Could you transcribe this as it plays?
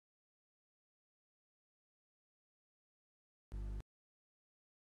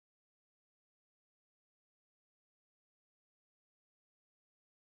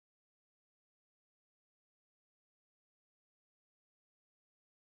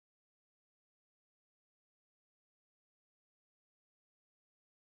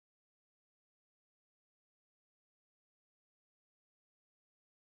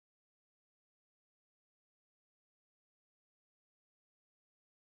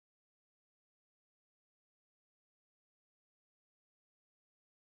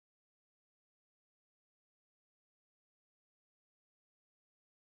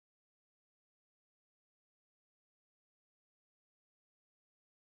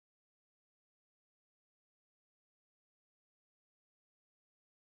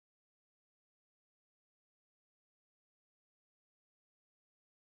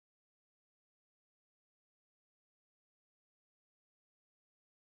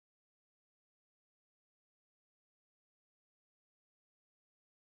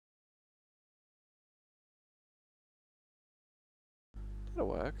That'll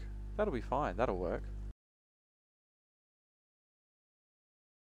work. That'll be fine. That'll work.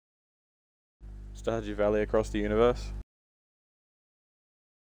 Stardew Valley across the universe.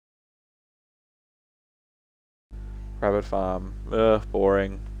 Rabbit farm. Ugh,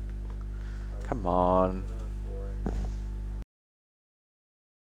 boring. Come on.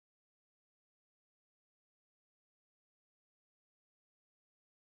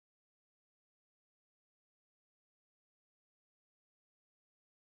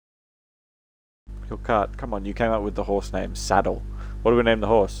 You'll cut. Come on, you came up with the horse name. Saddle. What do we name the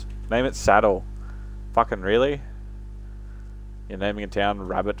horse? Name it Saddle. Fucking really? You're naming a town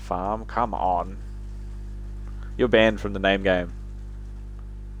Rabbit Farm? Come on. You're banned from the name game.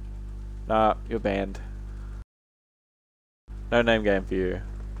 Nah, you're banned. No name game for you.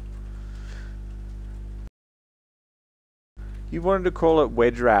 You wanted to call it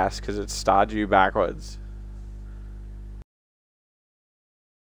Wedge Rass because it's Stardew backwards.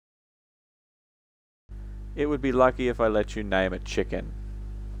 It would be lucky if I let you name a chicken.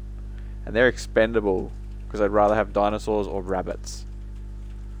 And they're expendable because I'd rather have dinosaurs or rabbits.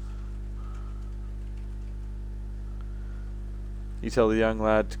 You tell the young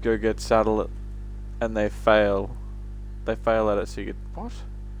lad to go get saddle and they fail. They fail at it, so you get... What? What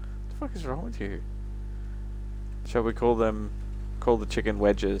the fuck is wrong with you? Shall we call them... Call the chicken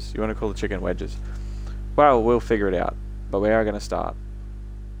wedges? You want to call the chicken wedges? Well, we'll figure it out. But we are going to start.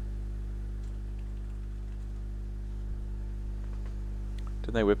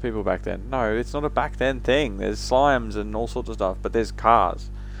 Didn't they whip people back then? No, it's not a back then thing. There's slimes and all sorts of stuff, but there's cars.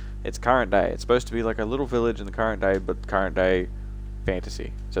 It's current day. It's supposed to be like a little village in the current day, but current day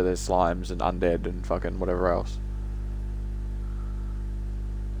fantasy. So there's slimes and undead and fucking whatever else.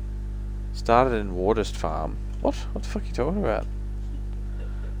 Started in Wartest Farm. What? What the fuck are you talking about?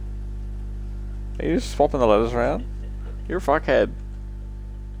 Are you just swapping the letters around? You're a fuckhead.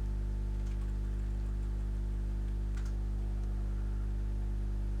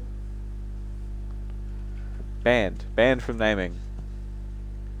 Banned. Banned from naming.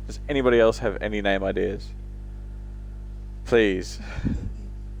 Does anybody else have any name ideas? Please.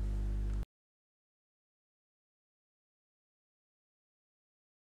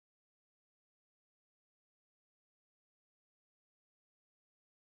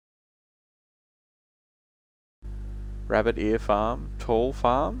 Rabbit Ear Farm, Tall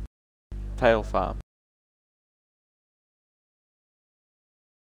Farm, Tail Farm.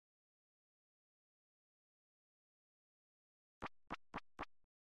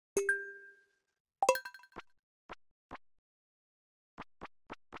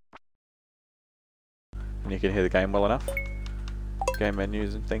 And you can hear the game well enough. Game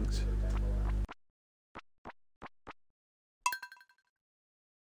menus and things.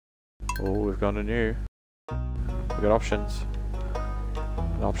 Oh, we've gone to new. We've got options.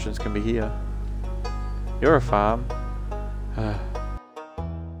 And options can be here. You're a farm.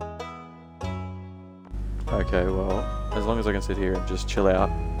 Okay, well, as long as I can sit here and just chill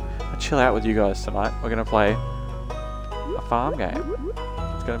out. I'll chill out with you guys tonight. We're gonna play a farm game.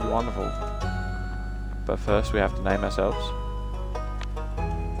 It's gonna be wonderful. But first we have to name ourselves.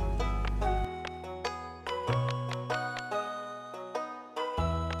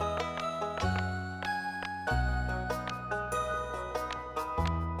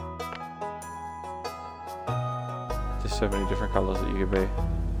 There's so many different colours that you could be.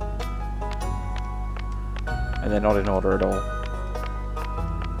 And they're not in order at all.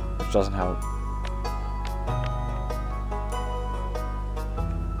 Which doesn't help.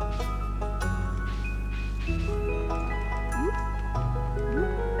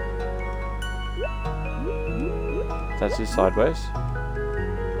 That's just sideways.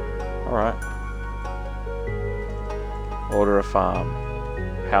 Alright. Order a farm.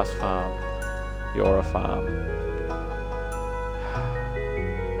 House farm. You're a farm.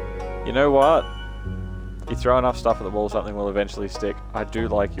 You know what? You throw enough stuff at the wall, something will eventually stick. I do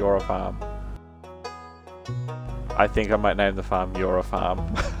like You're a Farm. I think I might name the farm You're a Farm.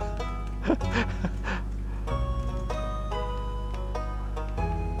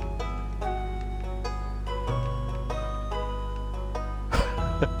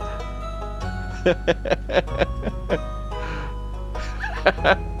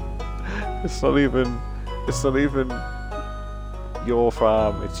 It's not even your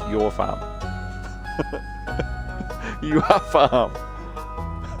farm, it's your farm. You are farm.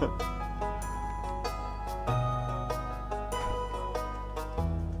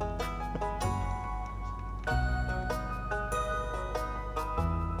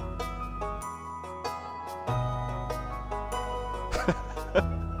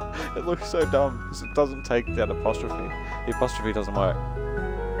 It looks so dumb because it doesn't take that apostrophe. The apostrophe doesn't work.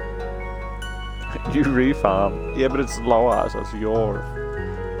 You refarm. Yeah, but it's lower, so it's your.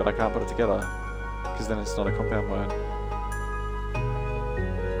 But I can't put it together. Because then it's not a compound word.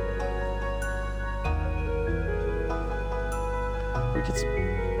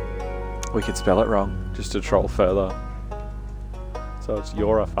 We could spell it wrong, just to troll further. So it's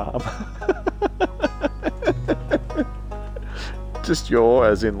your a farm. Just your,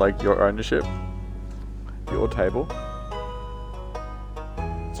 as in like your ownership. Your table.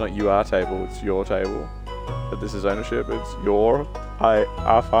 It's not you are table, it's your table. But this is ownership, it's your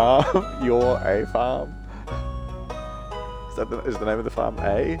a farm. Your a farm. Is the name of the farm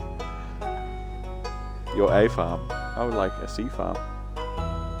A? Your a farm. I would like a C farm.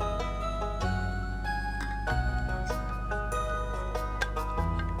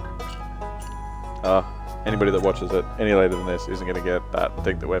 Anybody that watches it any later than this isn't gonna get that and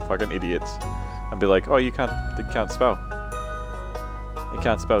think that we're fucking idiots and be like, oh, you can't spell. You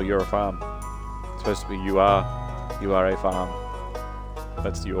can't spell you're a farm. It's supposed to be you are a farm.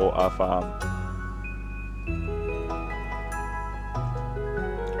 That's your a farm.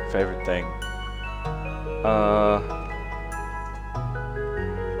 Favorite thing.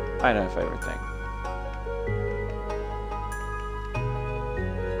 I know favorite thing.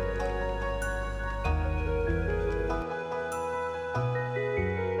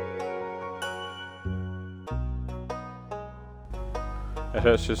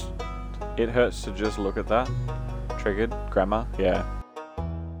 It hurts to just look at that. Triggered. Grammar. Yeah.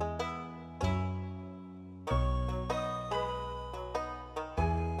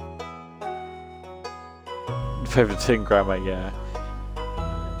 Favorite thing, grammar, yeah.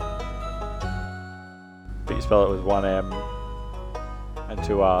 But you spell it with one M and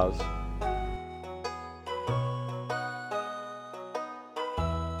two R's.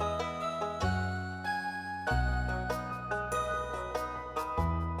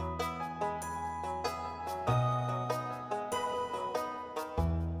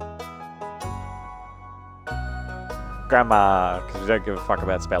 Grammar, because we don't give a fuck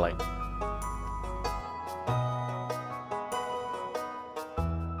about spelling.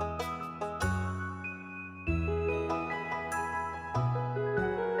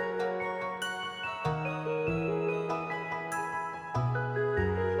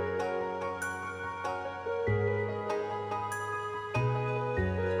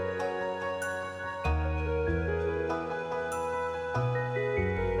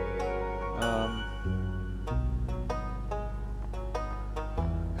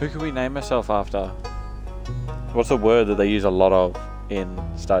 Who can we name ourselves after? What's a word that they use a lot of in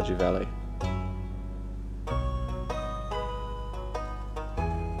Stardew Valley?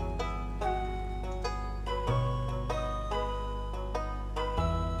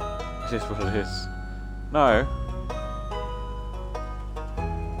 Is this what it is? No.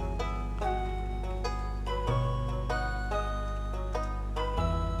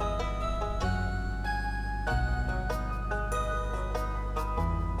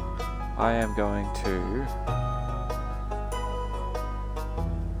 I am going to...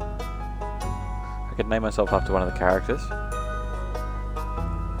 I could name myself after one of the characters.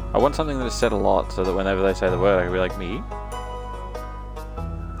 I want something that is said a lot so that whenever they say the word I can be like, me?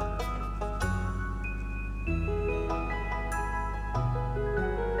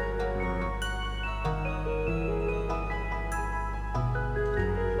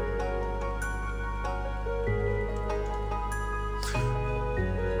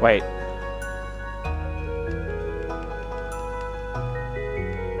 Wait.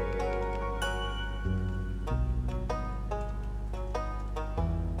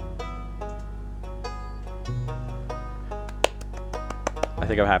 I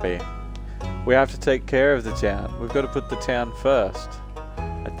think I'm happy. We have to take care of the town. We've got to put the town first.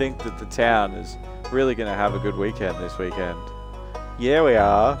 I think that the town is really going to have a good weekend this weekend. Yeah, we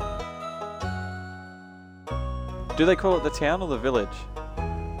are. Do they call it the town or the village?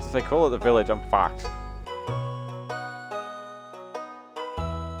 If they call it the village, I'm fucked.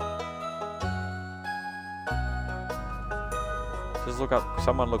 Just look up,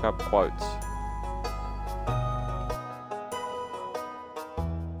 someone look up quotes.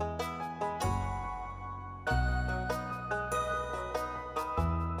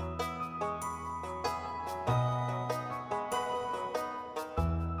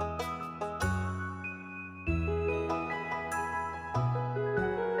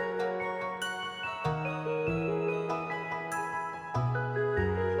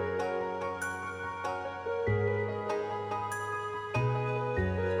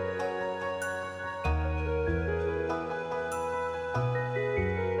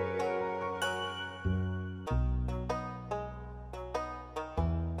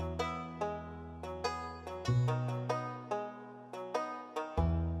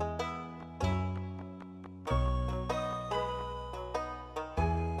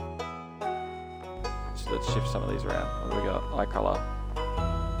 let's shift some of these around. What do we got? Eye color.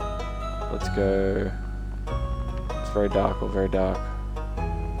 Let's go. It's very dark or very dark.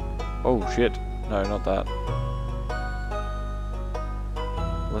 Oh shit! No, not that.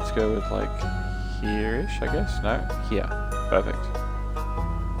 Let's go with like here-ish, I guess. No, here. Perfect.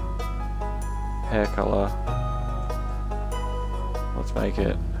 Hair color. Let's make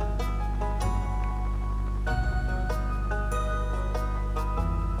it.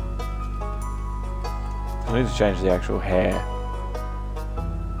 I need to change the actual hair.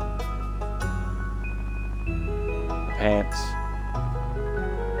 The pants.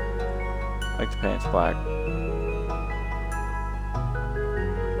 Make the pants black.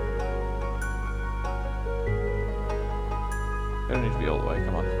 They don't need to be all the way,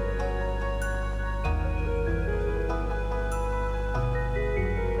 come on.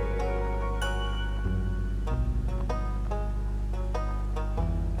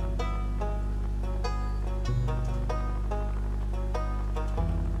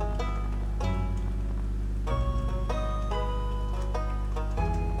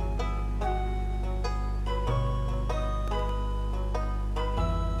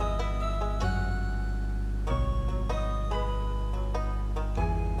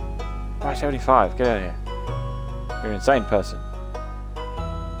 Why 75? Get out of here. You're an insane person.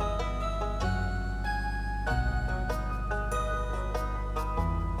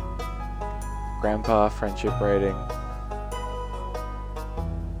 Grandpa, friendship rating.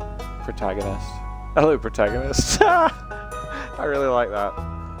 Protagonist. Hello, protagonist. I really like that.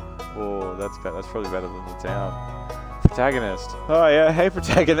 Oh, that's probably better than the town. Protagonist. Oh yeah, hey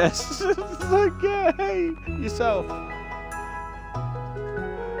protagonist. It's like, yeah, hey, yourself.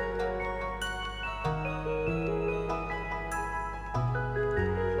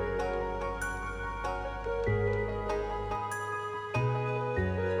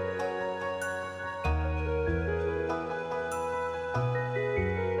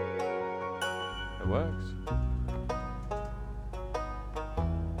 Works.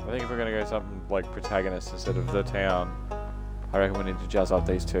 I think if we're going to go something like protagonist instead of the town, I reckon we need to jazz up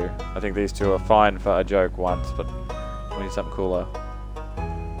these two. I think these two are fine for a joke once, but we need something cooler.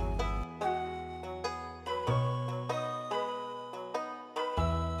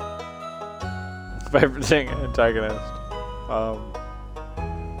 Favorite thing, antagonist. Well,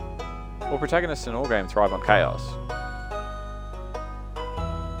 protagonists in all games thrive on chaos.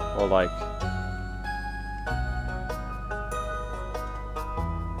 Or like...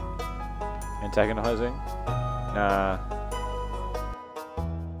 antagonizing? Nah.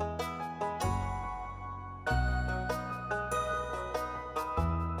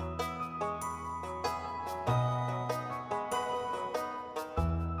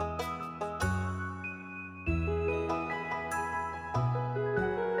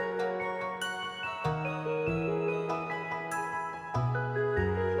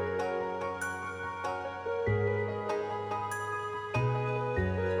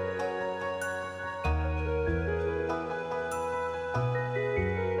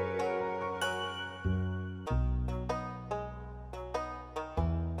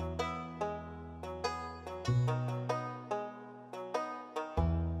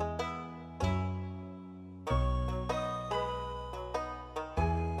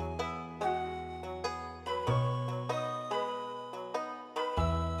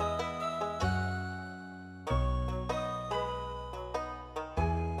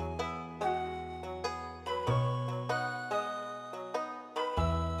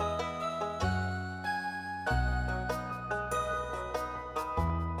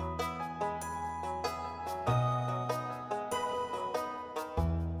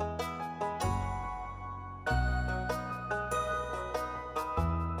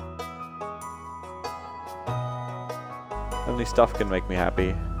 Only stuff can make me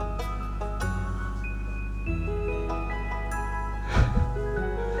happy.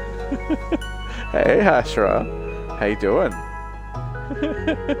 Hey Hashra, how you doing?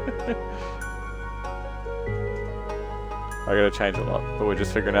 I gotta change a lot, but we're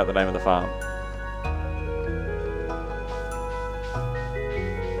just figuring out the name of the farm.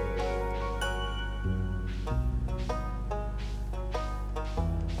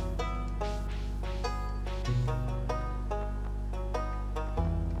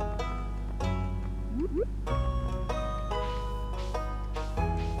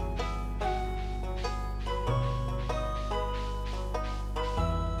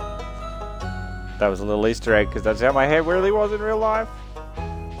 That was a little Easter egg, because that's how my hair really was in real life.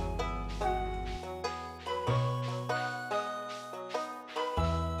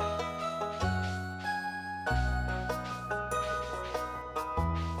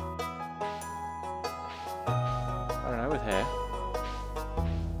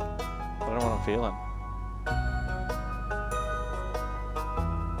 I'm feeling.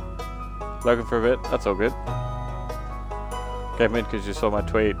 Lurking for a bit, that's all good. Came in because you saw my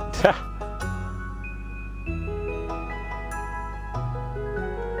tweet.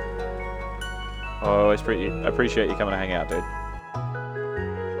 Oh, I appreciate you coming to hang out, dude.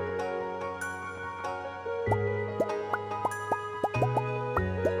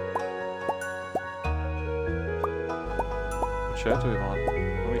 What shirt do we want?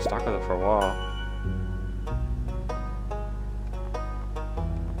 We'll be stuck with it for a while.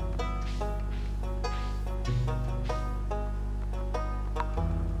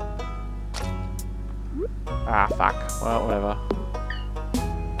 Ah, fuck. Well, whatever.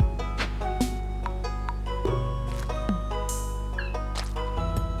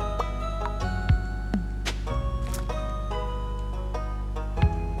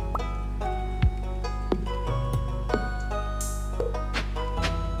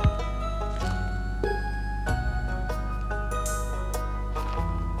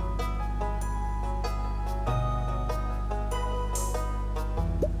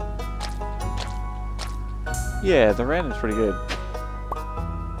 Yeah, the random's pretty good.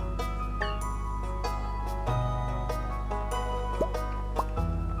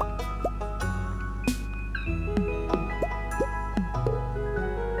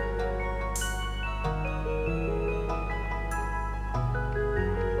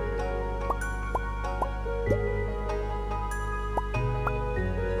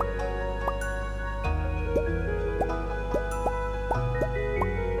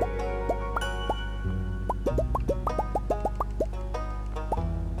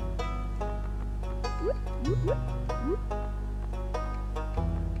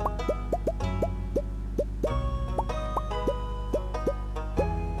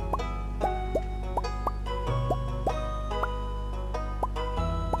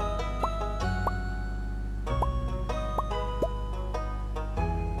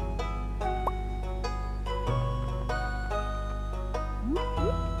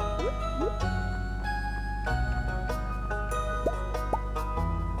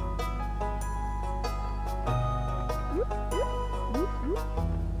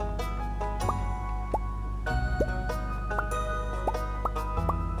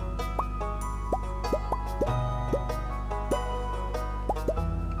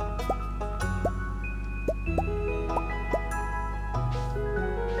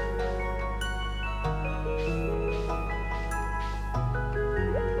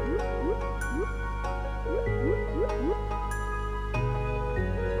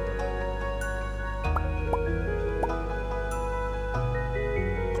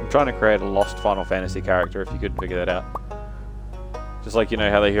 Trying to create a lost Final Fantasy character, if you could figure that out. Just like, you know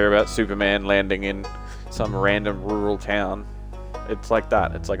how they hear about Superman landing in some random rural town. It's like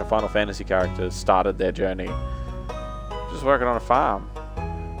that. It's like a Final Fantasy character started their journey just working on a farm.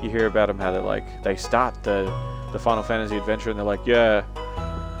 You hear about them how they start the Final Fantasy adventure and they're like, yeah.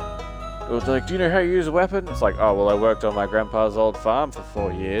 It's like, do you know how you use a weapon? It's like, oh well, I worked on my grandpa's old farm for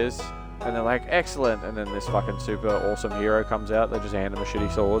 4 years. And they're like, excellent. And then this fucking super awesome hero comes out. They just hand him a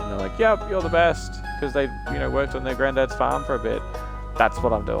shitty sword. And they're like, yep, you're the best. Because they, you know, worked on their granddad's farm for a bit. That's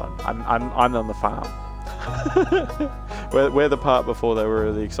what I'm doing. I'm on the farm. we're the part before they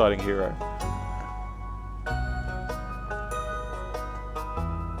were the exciting hero.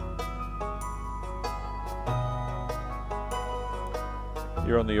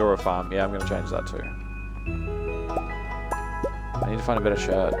 You're on the Euro farm. Yeah, I'm going to change that too. I need to find a better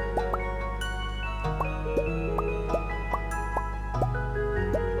shirt.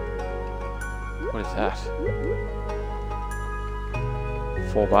 What is that?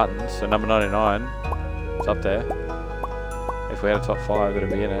 4 buttons, so number 99. It's up there. If we had a top 5, it'd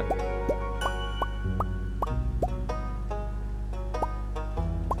be in it.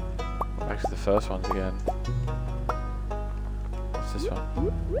 Back to the first ones again. What's this one?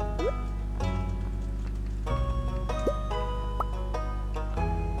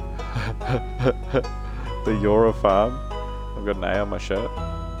 The Euro farm. I've got an A on my shirt.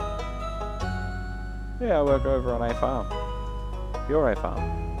 Yeah, I work over on a farm. Your A farm.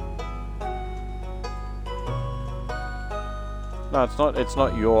 No, it's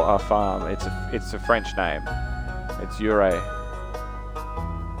not your farm. It's a French name. It's your A.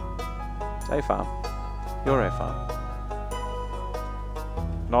 It's a farm. Your A farm.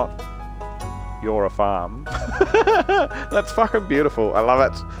 Not you're a farm. That's fucking beautiful. I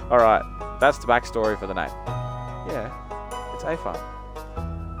love it. Alright, that's the backstory for the name. Yeah, it's a farm.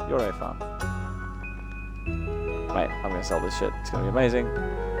 You're a farm. Mate, I'm gonna sell this shit. It's gonna be amazing.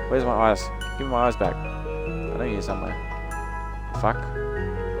 Where's my eyes? Give me my eyes back. I know you're here somewhere. Fuck.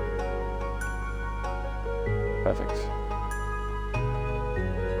 Perfect.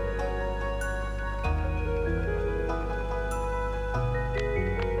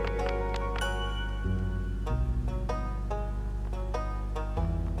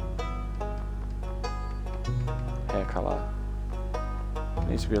 Hair color.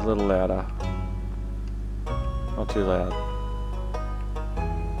 Needs to be a little louder. Not too loud.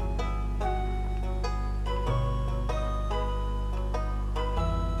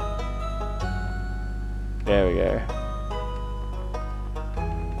 There we go.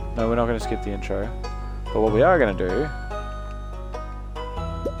 No, we're not going to skip the intro. But what we are going to do,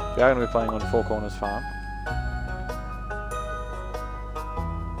 we are going to be playing on Four Corners Farm.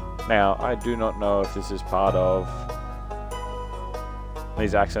 Now, I do not know if this is part of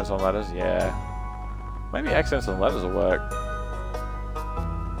these accents on letters. Yeah. Maybe accents on letters will work.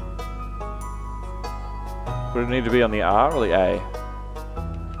 Would it need to be on the R or the A?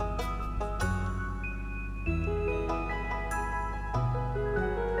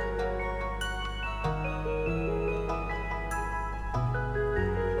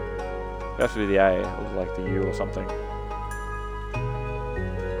 It has to be the A, or like the U or something.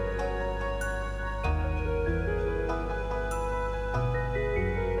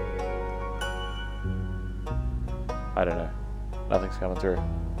 I don't know. Nothing's coming through.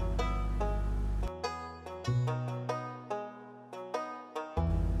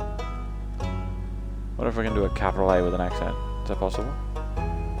 What if we can do a capital A with an accent? Is that possible?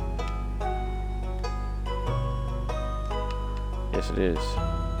 Yes, it is.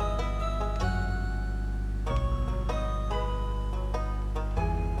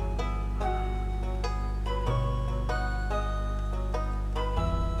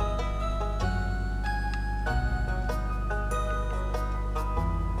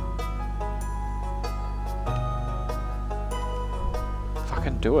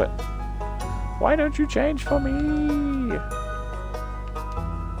 Fucking do it. Why don't you change for me?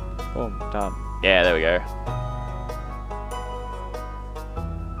 Boom, done. Yeah, there we go.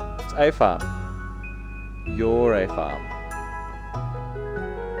 It's a farm. You're a farm.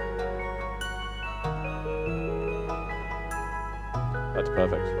 That's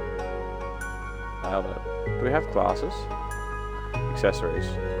perfect. Nailed it. Do we have glasses? Accessories.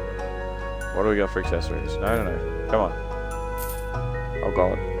 What do we got for accessories? No, no, no. Come on. Oh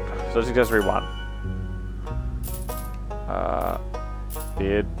god. So it's accessory 1.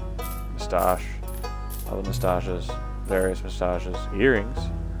 Beard, moustache, other moustaches, various moustaches, earrings,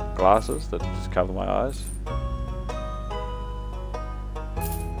 glasses that just cover my eyes,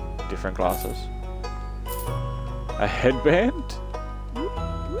 different glasses, a headband.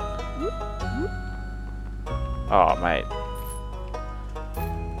 Oh mate.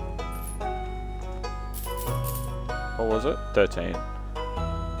 What was it? 13.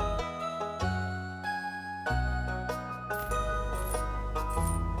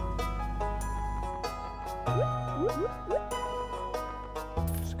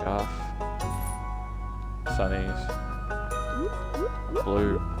 Scarf, sunnies,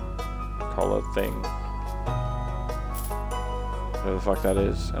 blue collar thing, whatever the fuck that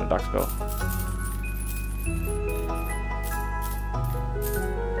is, and a duck's bill.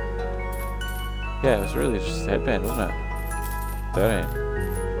 Yeah, it was really just a headband, wasn't it? 13.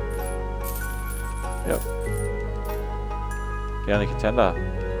 Yep. The only contender.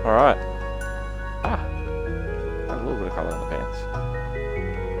 Alright. Ah. Got a little bit of colour in the pants.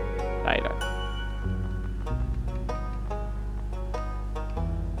 No, you don't.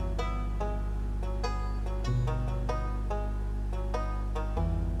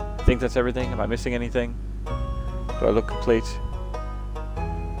 I think that's everything. Am I missing anything? Do I look complete?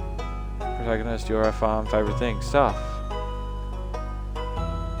 Protagonist, you're a farm, favourite thing. Stuff.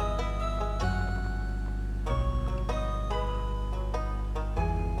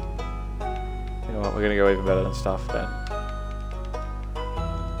 You know what, we're gonna go even better than stuff then.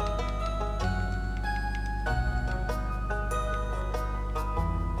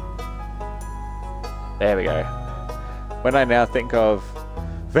 There we go. When I now think of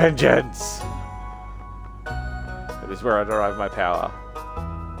vengeance, this is where I derive my power.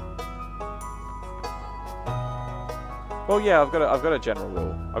 Well, yeah, I've got a general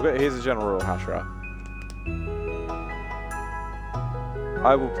rule. Here's a general rule, Hashra.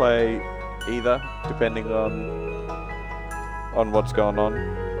 I will play either, depending on what's going on.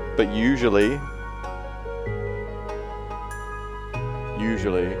 But usually,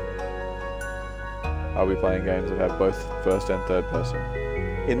 I'll be playing games that have both first and third person.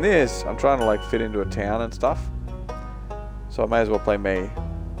 In this, I'm trying to like fit into a town and stuff, so I may as well play me.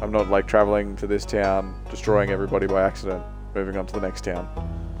 I'm not like traveling to this town, destroying everybody by accident, moving on to the next town.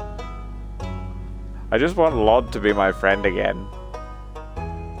 I just want Lod to be my friend again.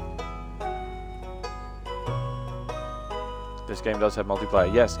 This game does have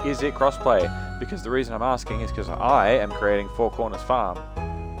multiplayer. Yes, is it crossplay? Because the reason I'm asking is because I am creating Four Corners Farm.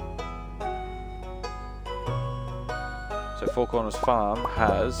 So Four Corners Farm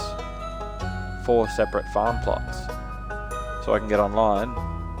has 4 separate farm plots. So I can get online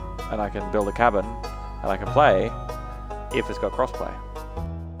and I can build a cabin and I can play if it's got crossplay.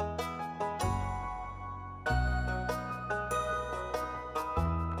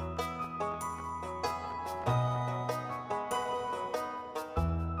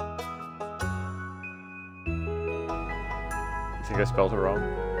 I think I spelled it wrong.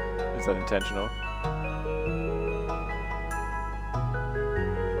 Is that intentional?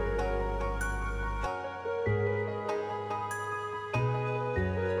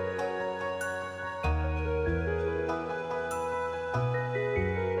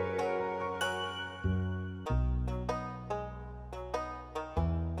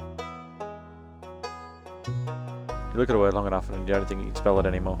 You look at a word long enough and you don't think you can spell it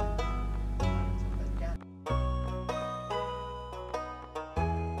anymore.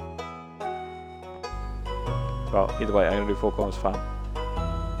 Well, either way, I'm going to do Four Corners Farm.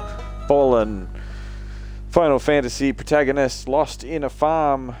 Fallen. Final Fantasy protagonist lost in a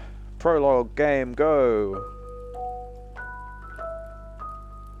farm. Prologue game, go.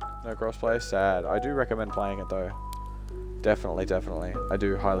 No crossplay, sad. I do recommend playing it though. Definitely, definitely. I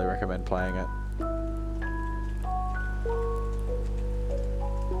do highly recommend playing it.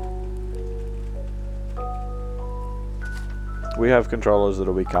 We have controllers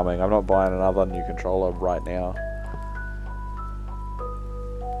that'll be coming. I'm not buying another new controller right now.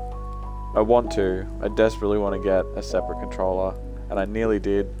 I want to. I desperately want to get a separate controller. And I nearly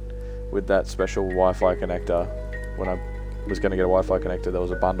did with that special Wi-Fi connector. When I was going to get a Wi-Fi connector, there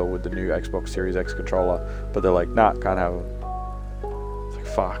was a bundle with the new Xbox Series X controller. But they're like, nah, can't have them. It's like,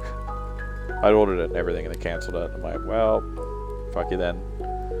 fuck. I'd ordered it and everything and they cancelled it. I'm like, well, fuck you then.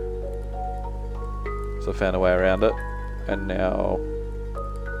 So I found a way around it. And now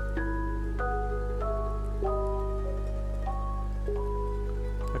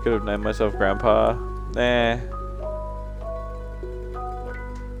I could have named myself Grandpa. Nah.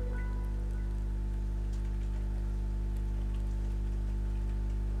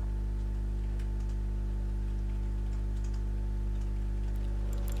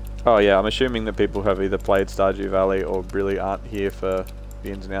 Oh yeah, I'm assuming that people have either played Stardew Valley or really aren't here for the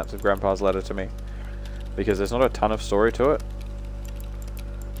ins and outs of Grandpa's letter to me. Because there's not a ton of story to it.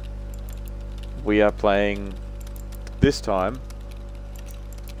 We are playing, this time,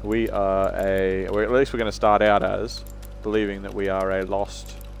 or at least we're going to start out as, believing that we are a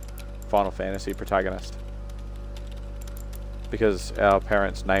lost Final Fantasy protagonist. Because our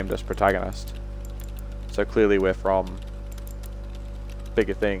parents named us protagonist. So clearly we're from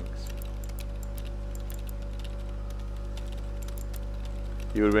bigger things.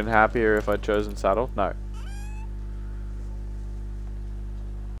 You would have been happier if I'd chosen Saddle? No.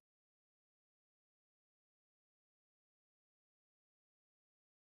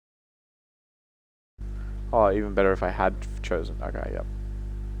 Oh, even better if I had chosen. Okay, yep.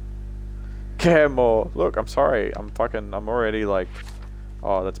 Care more. Look, I'm sorry. I'm already like,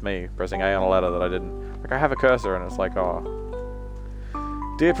 oh, that's me pressing A on a letter that I didn't. Like, I have a cursor and it's like, oh.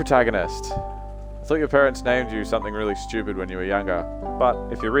 Dear protagonist, I thought your parents named you something really stupid when you were younger,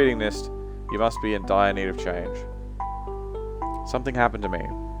 but if you're reading this, you must be in dire need of change. Something happened to me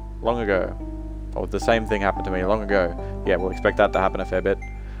long ago. Or the same thing happened to me long ago. Yeah, we'll expect that to happen a fair bit.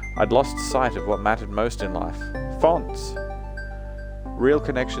 I'd lost sight of what mattered most in life. Fonts! Real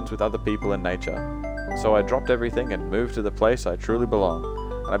connections with other people and nature. So I dropped everything and moved to the place I truly belong.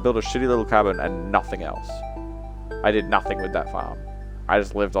 And I built a shitty little cabin and nothing else. I did nothing with that farm. I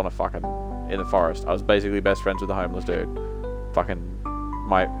just lived on in the forest. I was basically best friends with a homeless dude.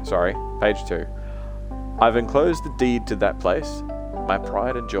 Sorry, page 2. I've enclosed the deed to that place. My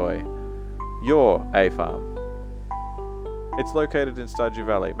pride and joy. Your A farm. It's located in Stardew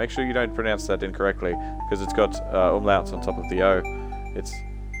Valley. Make sure you don't pronounce that incorrectly, because it's got umlauts on top of the O. It's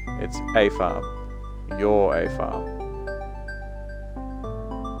A farm. Your A farm.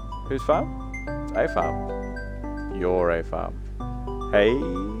 Whose farm? It's A farm. Your A farm. Hey.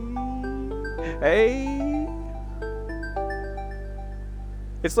 Hey.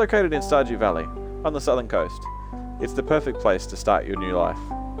 It's located in Stardew Valley, on the southern coast. It's the perfect place to start your new life.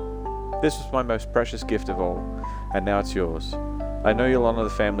 This was my most precious gift of all, and now it's yours. I know you'll honor the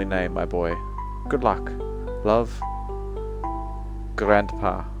family name, my boy. Good luck. Love,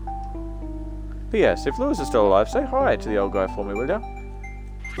 Grandpa. P.S. If Lewis is still alive, say hi to the old guy for me, will ya?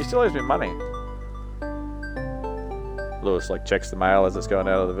 He still owes me money. Lewis like checks the mail as it's going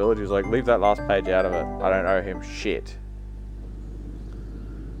out of the village. He's like, leave that last page out of it. I don't owe him shit.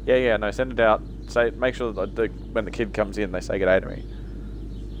 Yeah, no, send it out. Say, make sure that when the kid comes in, they say g'day to me.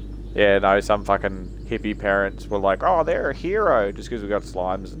 Yeah, no, some fucking hippie parents were like, oh, they're a hero, just because we've got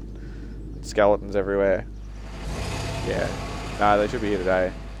slimes and skeletons everywhere. Yeah. No, they should be here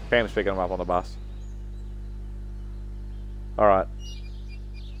today. Pam's picking them up on the bus. Alright.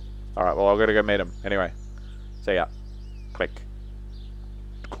 Alright, well, I've got to go meet them. Anyway. See ya. Click.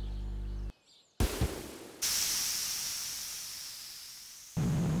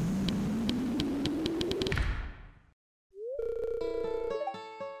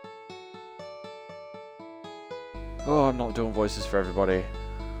 Oh, I'm not doing voices for everybody.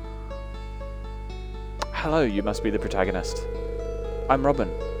 Hello, you must be the protagonist. I'm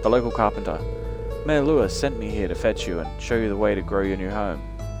Robin, the local carpenter. Mayor Lewis sent me here to fetch you and show you the way to grow your new home.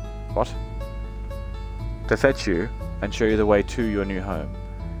 What? To fetch you and show you the way to your new home.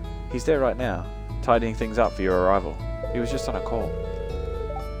 He's there right now, tidying things up for your arrival. He was just on a call.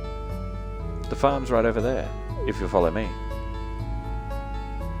 The farm's right over there, if you'll follow me.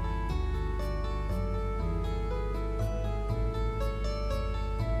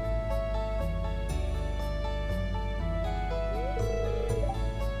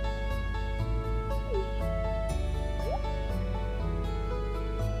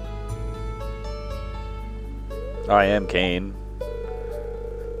 I am keen.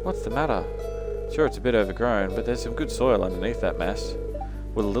 What's the matter? Sure, it's a bit overgrown, but there's some good soil underneath that mess.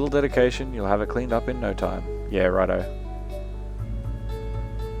 With a little dedication, you'll have it cleaned up in no time. Yeah, righto.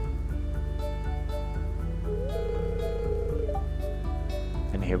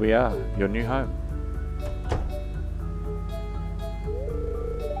 And here we are, your new home.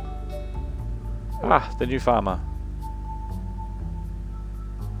 Ah, the new farmer.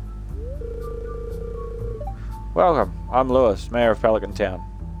 Welcome, I'm Lewis, Mayor of Pelican Town.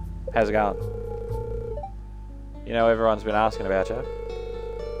 How's it going? You know, everyone's been asking about you.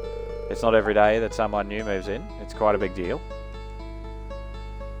 It's not every day that someone new moves in. It's quite a big deal.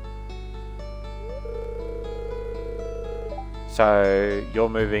 So, you're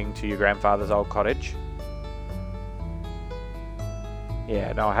moving to your grandfather's old cottage?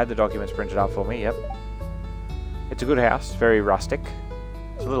 Yeah, no, I had the documents printed up for me, yep. It's a good house, very rustic.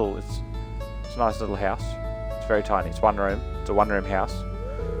 It's a nice little house. It's very tiny. It's one room. It's a one-room house.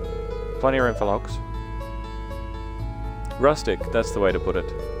 Plenty of room for logs. Rustic, that's the way to put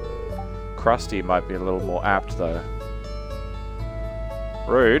it. Crusty might be a little more apt, though.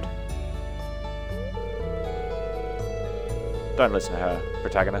 Rude. Don't listen to her,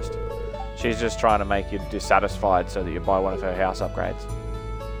 protagonist. She's just trying to make you dissatisfied so that you buy one of her house upgrades.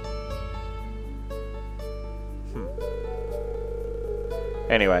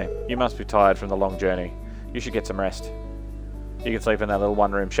 Anyway, you must be tired from the long journey. You should get some rest. You can sleep in that little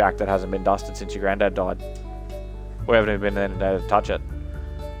one-room shack that hasn't been dusted since your granddad died. We haven't even been there to touch it.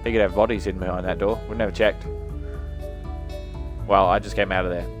 He could have bodies hidden behind that door. We never checked. Well, I just came out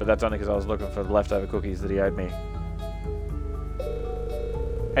of there, but that's only because I was looking for the leftover cookies that he owed me.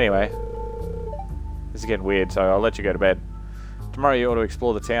 Anyway, this is getting weird, so I'll let you go to bed. Tomorrow you ought to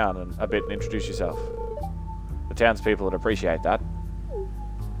explore the town a bit and introduce yourself. The townspeople would appreciate that.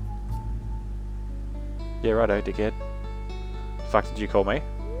 Yeah, righto, dickhead. The fuck did you call me?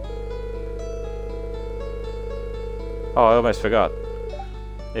 Oh, I almost forgot.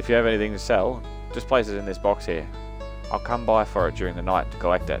 If you have anything to sell, just place it in this box here. I'll come by for it during the night to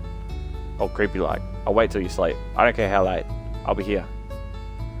collect it. All creepy like. I'll wait till you sleep. I don't care how late. I'll be here.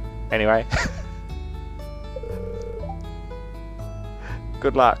 Anyway.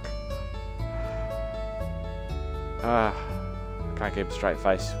 Good luck. I can't keep a straight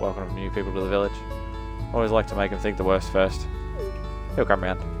face welcoming new people to the village. Always like to make him think the worst first. He'll come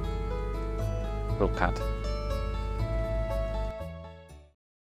round. Little cunt.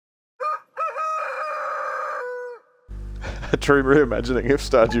 A true reimagining of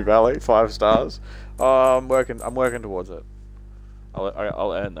Stardew Valley, 5 stars. Oh, I'm working towards it.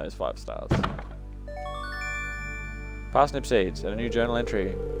 I'll earn those 5 stars. Parsnip seeds and a new journal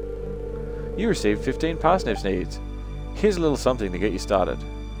entry. You received 15 parsnip seeds. Here's a little something to get you started.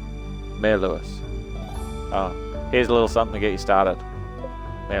 Mayor Lewis. Oh, here's a little something to get you started.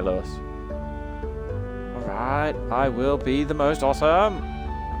 Mayor Lewis. Alright, I will be the most awesome.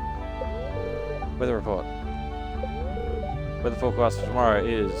 Weather report. Weather forecast for tomorrow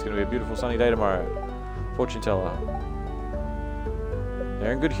is going to be a beautiful sunny day tomorrow. Fortune teller.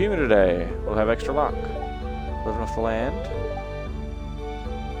 They're in good humor today. We'll have extra luck. Living off the land.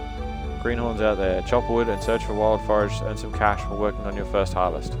 Greenhorns out there. Chop wood and search for wild forage. Earn some cash while working on your first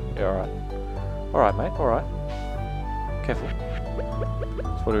harvest. Yeah, alright. Alright, mate. Alright. Careful.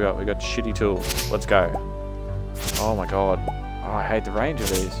 So what do we got? We got shitty tools. Let's go. Oh my god. Oh, I hate the range of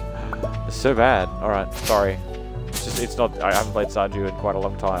these. It's so bad. Alright, sorry. It's not... I haven't played Stardew in quite a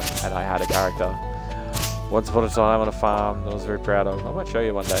long time, and I had a character once upon a time on a farm that I was very proud of. I might show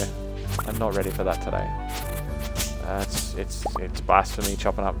you one day. I'm not ready for that today. It's blasphemy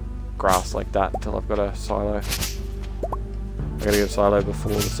chopping up grass like that until I've got a silo. I gotta get a silo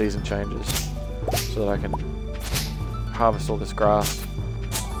before the season changes so that I can harvest all this grass,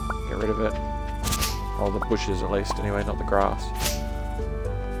 get rid of it. Or the bushes at least, anyway, not the grass.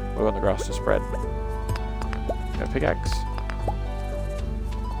 We want the grass to spread. Got a pickaxe.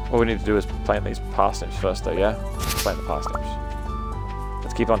 All we need to do is plant these parsnips first though, yeah? Let's plant the parsnips.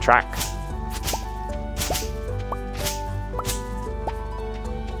 Let's keep on track.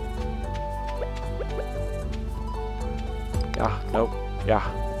 Yeah, nope, yeah.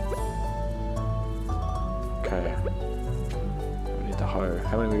 Okay. We need the hoe.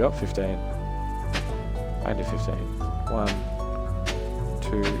 How many we got? 15. I need 15. 1,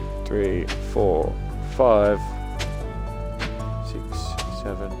 2, 3, 4, 5, 6,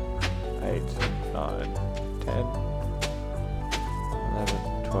 7, 8, 9, 10,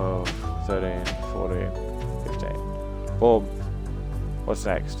 11, 12, 13, 14, 15. Boom. What's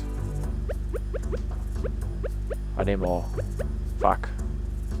next? I need more. Fuck.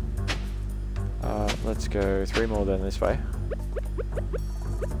 Let's go 3 more then this way.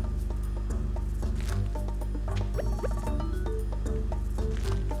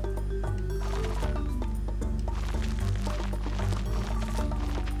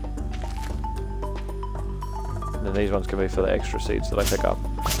 And then these ones can be for the extra seeds that I pick up.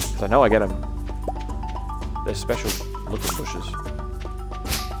 Because I know I get them. They're special looking bushes.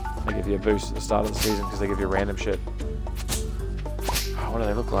 They give you a boost at the start of the season because they give you random shit. Oh, what do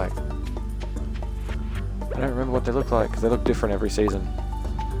they look like? I don't remember what they look like because they look different every season.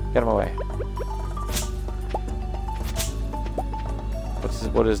 Get them away.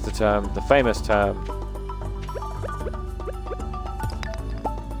 What is the term? The famous term.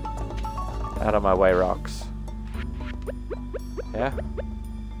 Out of my way, rocks. Yeah?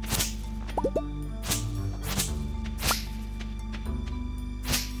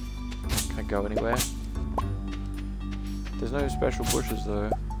 Can't go anywhere. There's no special bushes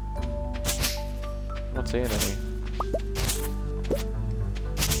though. I'm not seeing any.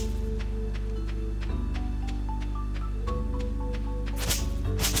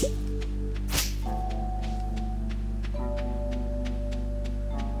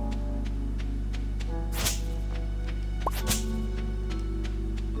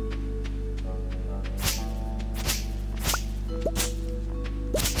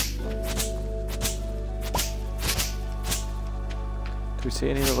 Do we see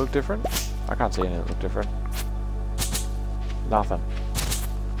any that look different? I can't see any that look different. Nothing.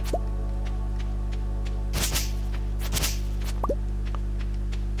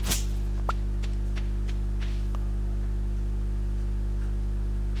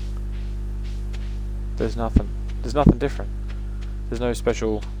 There's nothing. There's nothing different. There's no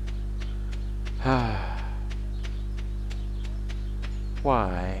special...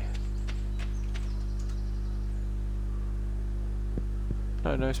 Why?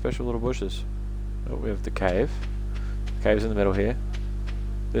 No special little bushes. Oh, we have the cave. The cave's in the middle here.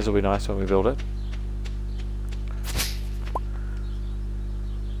 This will be nice when we build it.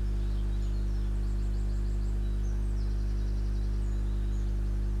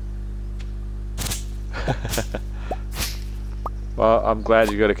 Well, I'm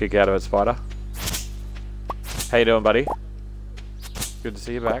glad you got a kick out of it, Spider. How you doing, buddy? Good to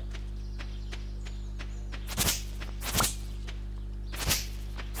see you back.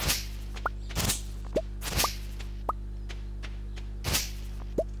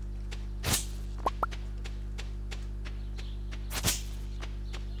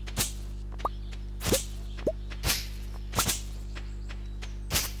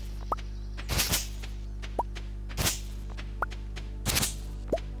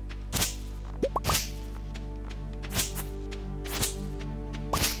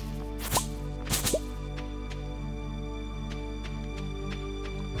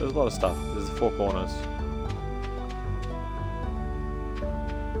 There's a lot of stuff. There's the 4 corners.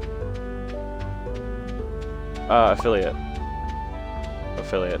 Affiliate.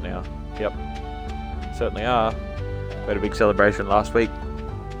 Affiliate now. Yep. Certainly are. We had a big celebration last week.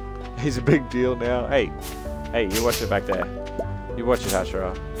 He's a big deal now. Hey. Hey, you watch it back there. You watch it,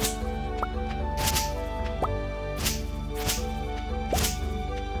 Hashira.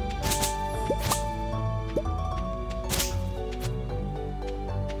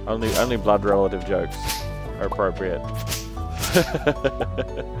 Only blood relative jokes are appropriate.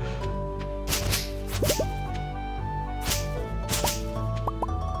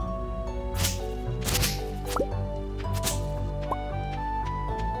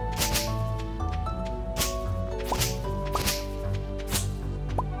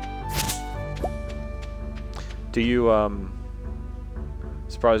 Do you,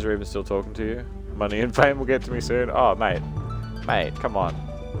 surprised they're even still talking to you? Money and fame will get to me soon. Oh, mate. Mate, come on.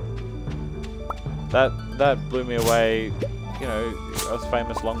 That blew me away. You know, I was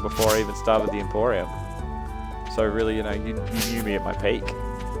famous long before I even started the Emporium. So really, you know, you knew me at my peak.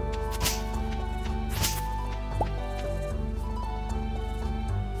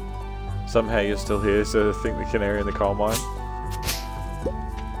 Somehow you're still here, so think the canary in the coal mine.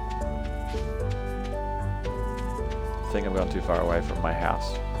 I think I'm going too far away from my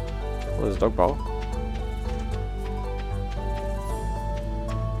house. Well, there's a dog bowl.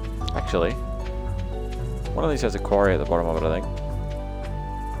 Actually, one of these has a quarry at the bottom of it, I think. I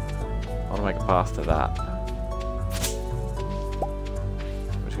want to make a path to that.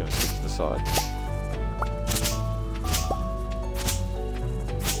 I'm just going to stick to the side.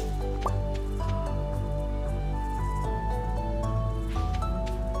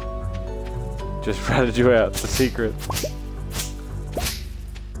 Just ratted you out, the secret.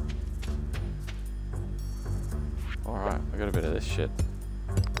 Alright, I got a bit of this shit.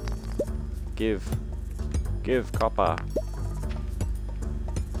 Give copper.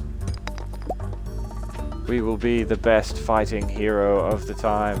 We will be the best fighting hero of the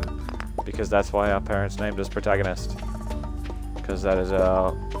time. Because that's why our parents named us protagonist. Because that is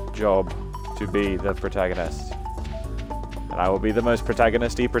our job, to be the protagonist. And I will be the most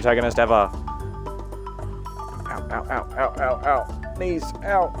protagonist-y protagonist ever. Ow, ow, ow, ow, ow. Knees,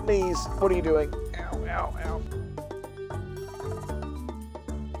 ow, knees. What are you doing? Ow, ow, ow.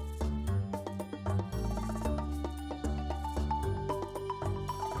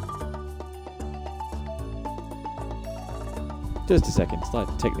 Just a second, slight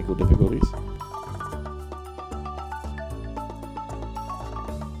technical difficulties.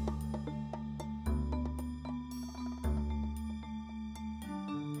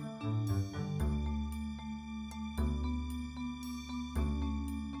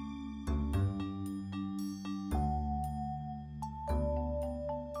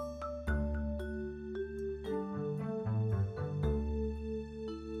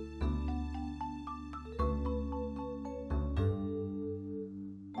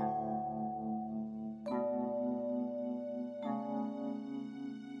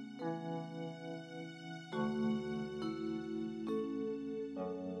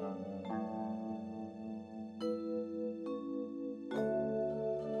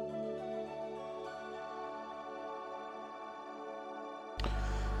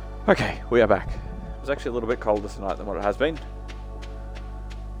 Okay, we are back. It was actually a little bit colder tonight than what it has been.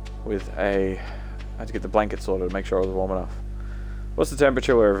 I had to get the blanket sorted to make sure I was warm enough. What's the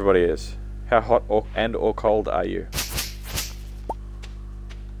temperature where everybody is? How hot or cold are you?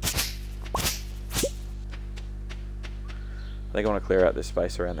 I think I want to clear out this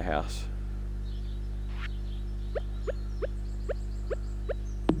space around the house.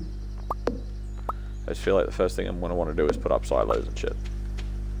 I just feel like the first thing I'm going to want to do is put up silos and shit.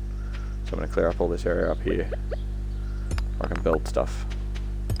 So I'm going to clear up all this area up here, where I can build stuff.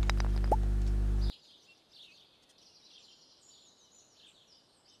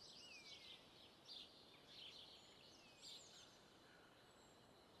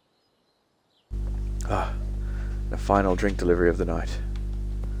 Ah, the final drink delivery of the night.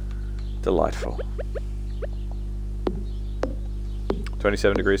 Delightful.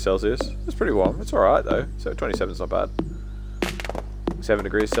 27 degrees Celsius. It's pretty warm. It's alright though. So 27's not bad. 7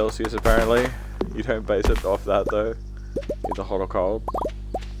 degrees Celsius apparently. You don't base it off that though. Either hot or cold.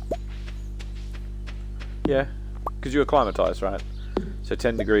 Yeah, because you're acclimatized, right? So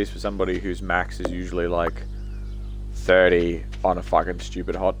 10 degrees for somebody whose max is usually like 30 on a fucking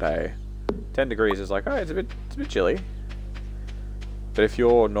stupid hot day. 10 degrees is like, oh, it's a bit chilly. But if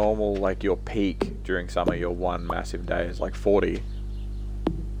your normal, like your peak during summer, your one massive day is like 40.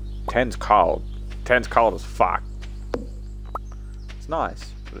 10's cold. 10's cold as fuck. It's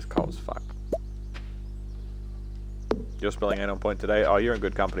nice, but it's cold as fuck. You're spelling ain't on point today. Oh, you're in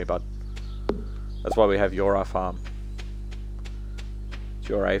good company, bud. That's why we have your farm. It's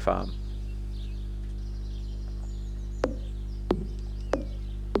your A farm.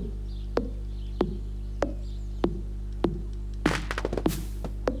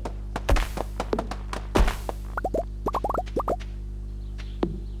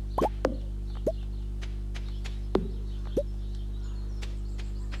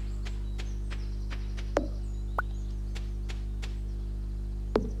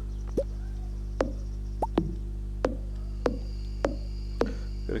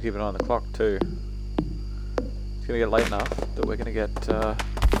 Gotta keep an eye on the clock too. It's gonna get late enough that we're gonna get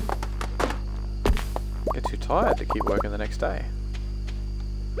too tired to keep working the next day.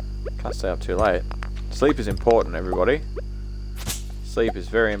 Can't stay up too late. Sleep is important, everybody. Sleep is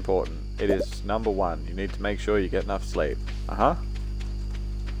very important. It is number one. You need to make sure you get enough sleep. You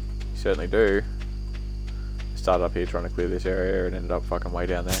certainly do. Started up here trying to clear this area and ended up fucking way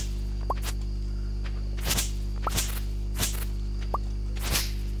down there.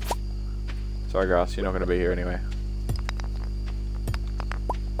 Sorry grass, you're not going to be here anyway.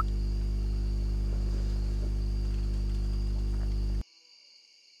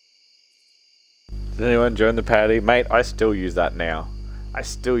 Did anyone join the party? Mate, I still use that now. I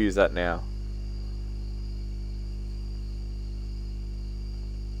still use that now.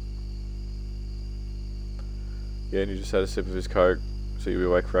 Yeah, and you just had a sip of his coke, so you'll be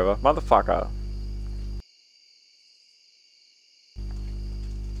awake forever. Motherfucker!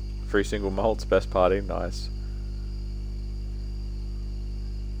 Free single malts, best party, nice.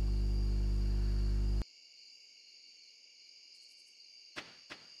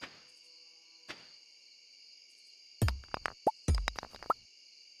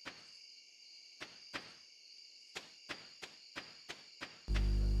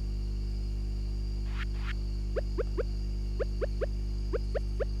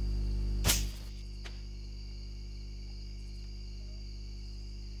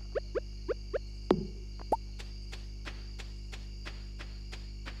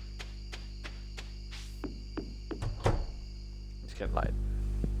 Getting late.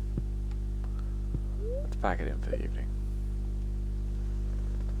 Let's pack it in for the evening.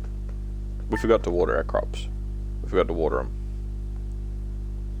 We forgot to water our crops. We forgot to water them.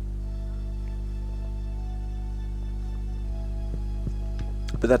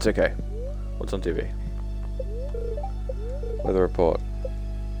 But that's okay. What's on TV? Weather report.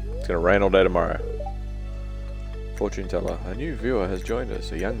 It's gonna rain all day tomorrow. Fortune teller. A new viewer has joined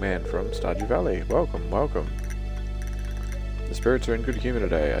us. A young man from Stardew Valley. Welcome, welcome. The spirits are in good humor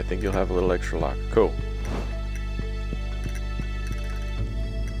today. I think you'll have a little extra luck. Cool.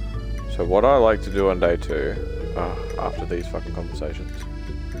 So what I like to do on day 2, after these fucking conversations.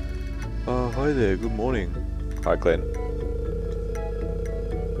 Hi there, good morning. Hi, Clint.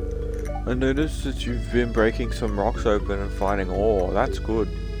 I noticed that you've been breaking some rocks open and finding ore. That's good.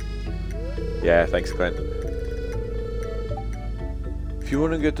 Yeah, thanks, Clint. If you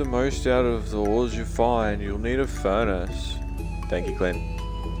want to get the most out of the ores you find, you'll need a furnace. Thank you, Clint.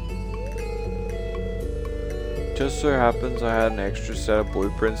 Just so happens I had an extra set of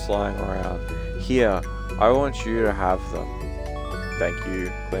blueprints lying around. Here, I want you to have them. Thank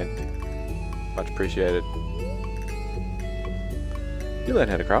you, Clint. Much appreciated. You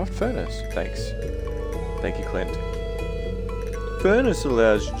learned how to craft furnace. Thanks. Thank you, Clint. Furnace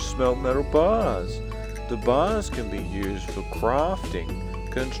allows you to smelt metal bars. The bars can be used for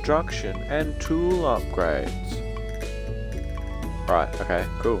crafting, construction, and tool upgrades. Right, okay,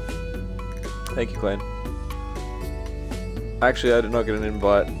 cool. Thank you, Clint. Actually, I did not get an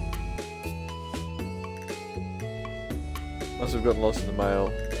invite. Must have gotten lost in the mail.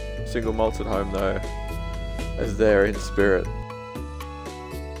 Single malts at home, though, as they're in spirit.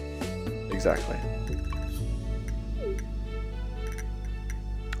 Exactly.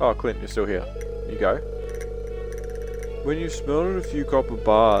 Oh, Clint, you're still here. You go. When you've smelted a few copper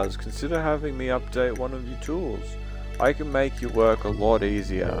bars, consider having me update one of your tools. I can make your work a lot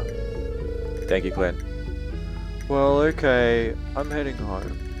easier. Thank you, Clint. Well, okay, I'm heading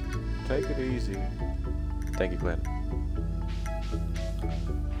home. Take it easy. Thank you, Clint.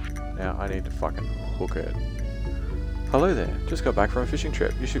 Now I need to fucking hook it. Hello there, just got back from a fishing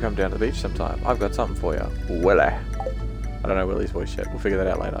trip. You should come down to the beach sometime. I've got something for you. Willie. I don't know Willie's voice yet. We'll figure that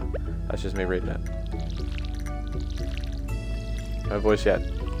out later. That's just me reading it. No voice yet,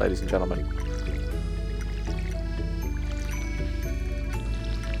 ladies and gentlemen.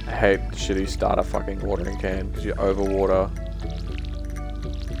 I hate the shitty starter fucking watering can because you overwater.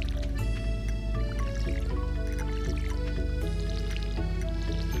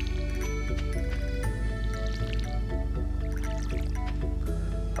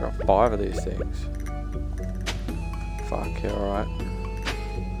 I got 5 of these things. Fuck, yeah, alright.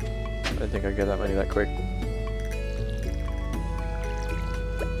 I don't think I get that many that quick.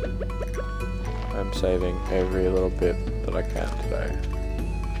 I'm saving every little bit that I can today.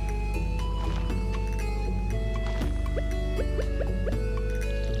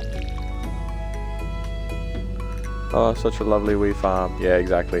 Oh, such a lovely wee farm. Yeah,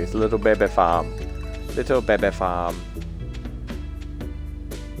 exactly. It's a little baby farm. Little baby farm.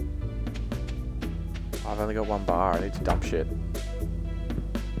 I've only got 1 bar. I need to dump shit.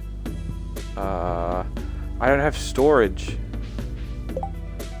 I don't have storage.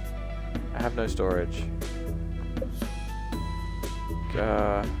 I have no storage.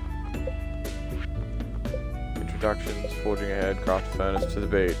 Introductions, forging ahead, craft a furnace to the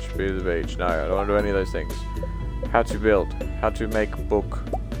beach, be to the beach. No, I don't want to do any of those things. How to build, how to make book,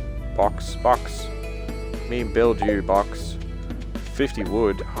 box, me build you, box. 50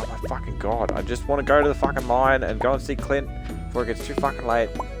 wood, oh my fucking god, I just want to go to the fucking mine and go and see Clint before it gets too fucking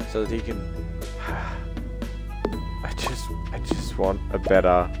late, so that he can, I just want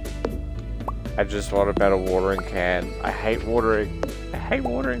a better watering can. I hate watering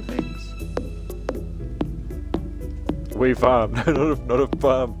things. We farm, not a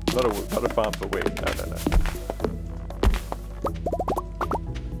farm, not a farm for weed. No.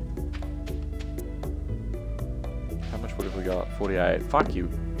 How much wood have we got? 48. Fuck you,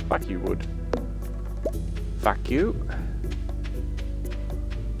 wood. Fuck you.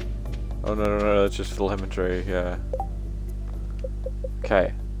 Oh no, that's just full inventory. Yeah.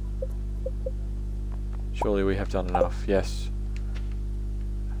 Okay. Surely we have done enough. Yes.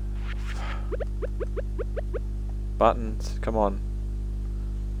 Buttons, come on.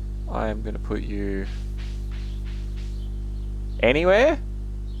 I am going to put you anywhere?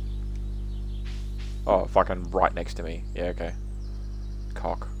 Oh, fucking right next to me. Yeah, okay.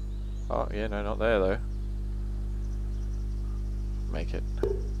 Cock. Oh, yeah, no, not there though. Make it.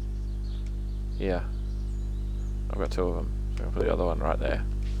 Yeah. I've got two of them. So I'll put the other one right there.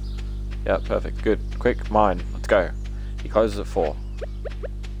 Yeah, perfect. Good. Quick, mine. Let's go. He closes at 4.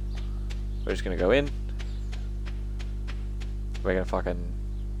 We're just going to go in. We're gonna fucking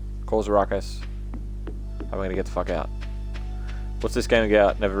cause a ruckus, and we're gonna get the fuck out. What's this game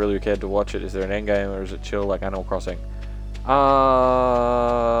about? Never really cared to watch it. Is there an end game or is it chill like Animal Crossing?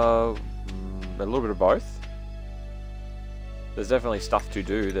 A little bit of both. There's definitely stuff to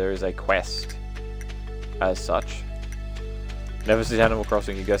do. There is a quest as such. Never seen Animal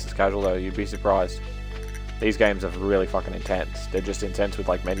Crossing, you guess it's casual though, you'd be surprised. These games are really fucking intense. They're just intense with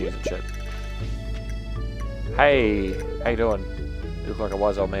like menus and shit. Hey, how you doing? You look like a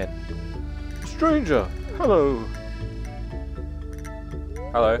wise old man. Stranger, hello.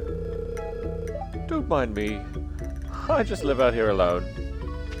 Hello. Don't mind me. I just live out here alone.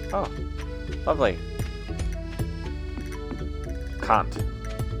 Oh, lovely. Can't.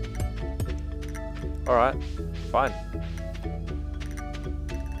 Alright, fine.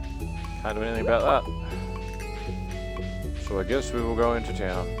 Can't do anything about that. So I guess we will go into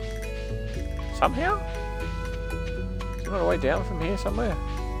town. Somehow? Is there not a way down from here somewhere?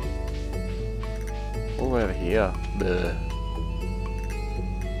 All the way over here. Bleh.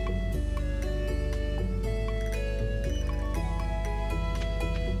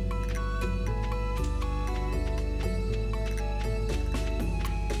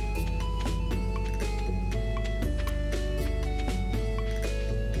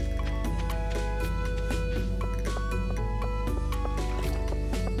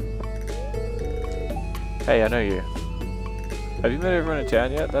 Hey, I know you. Have you met everyone in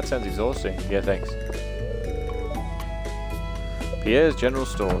town yet? That sounds exhausting. Yeah, thanks. Pierre's General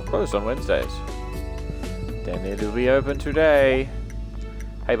Store, closed on Wednesdays. Then it'll be open today.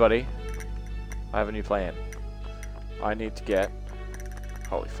 Hey, buddy. I have a new plan. I need to get...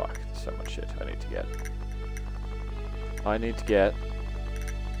 Holy fuck, there's so much shit I need to get. I need to get...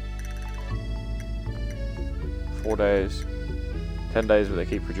 4 days. 10 days, but they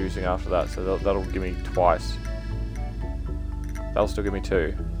keep producing after that, so that'll give me twice. That'll still give me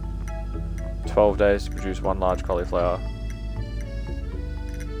 2. 12 days to produce 1 large cauliflower.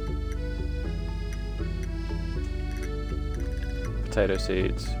 Potato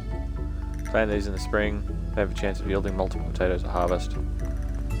seeds. Plant these in the spring. They have a chance of yielding multiple potatoes at harvest.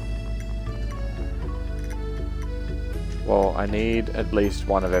 Well, I need at least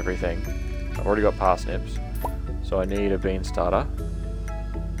 1 of everything. I've already got parsnips, so I need a bean starter.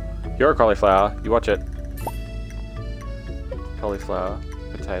 You're a cauliflower, you watch it. Cauliflower,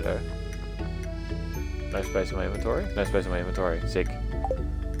 potato. No space in my inventory? No space in my inventory. Sick.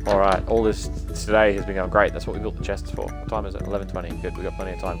 Alright, all this today has been going great. That's what we built the chests for. What time is it? 11:20. Good, we got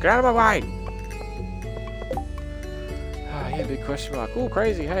plenty of time. Get out of my way! Ah, yeah, big question mark. Oh,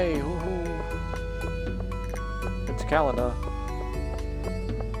 crazy, hey. It's a calendar.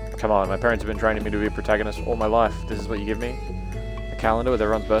 Come on, my parents have been training me to be a protagonist all my life. This is what you give me? A calendar with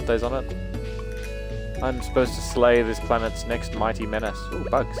everyone's birthdays on it? I'm supposed to slay this planet's next mighty menace. Ooh,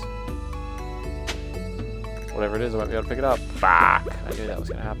 bugs. Whatever it is, I won't be able to pick it up. Fuck! I knew that was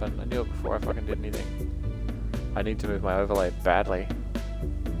going to happen. I knew it before I fucking did anything. I need to move my overlay badly.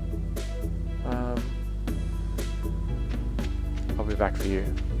 I'll be back for you.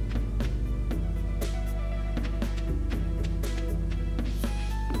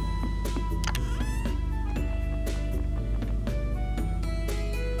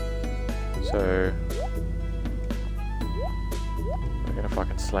 So we're gonna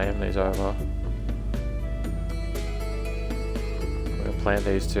fucking slam these over. We're gonna plant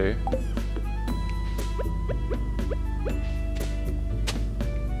these two.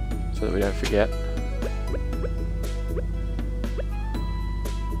 So that we don't forget.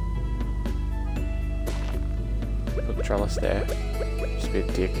 Put the trellis there. Just be a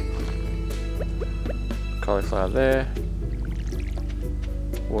dick. Cauliflower there.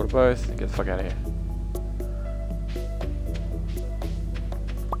 Water both. Get the fuck out of here.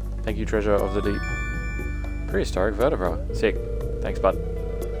 Thank you, treasure of the deep. Prehistoric vertebra. Sick. Thanks, bud.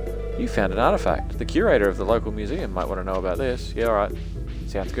 You found an artifact. The curator of the local museum might want to know about this. Yeah, alright.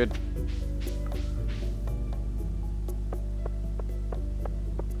 Sounds good.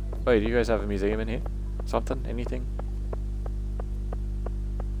 Wait, do you guys have a museum in here? Something? Anything?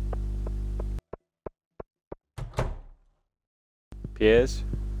 Piers?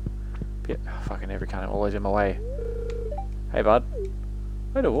 Oh, fucking every kind of always in my way. Hey, bud.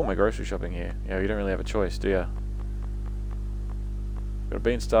 I do all my grocery shopping here. Yeah, you don't really have a choice, do ya? Got a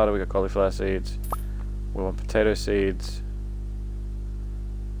bean starter, we got cauliflower seeds. We want potato seeds.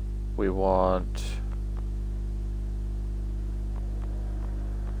 We want...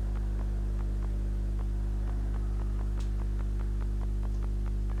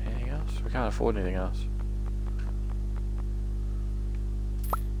 anything else? We can't afford anything else.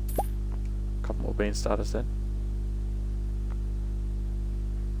 Couple more bean starters then.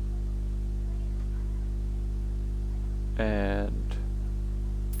 And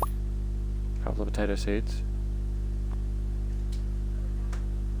a couple of potato seeds.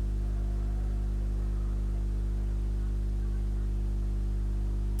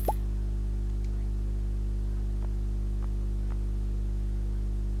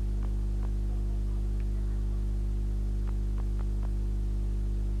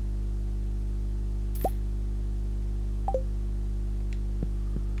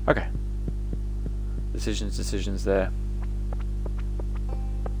 Okay. Decisions there.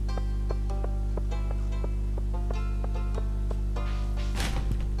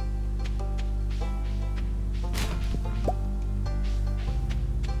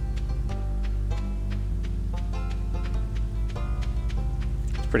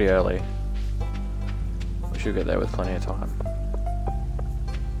 It's pretty early. We should get there with plenty of time.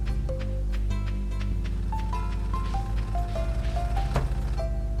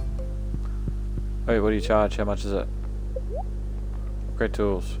 Wait, what do you charge? How much is it? Great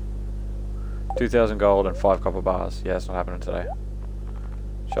tools. 2,000 gold and 5 copper bars. Yeah, it's not happening today.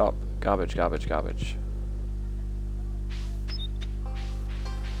 Shop. Garbage, garbage, garbage.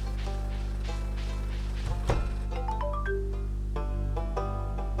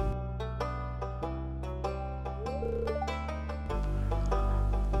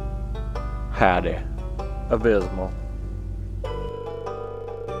 Howdy. Abysmal.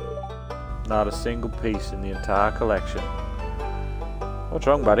 Not a single piece in the entire collection. What's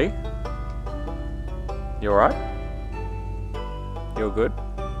wrong, buddy? You alright? You're good?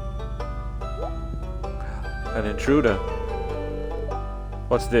 An intruder.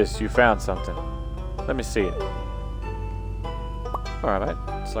 What's this? You found something. Let me see it. Alright, mate.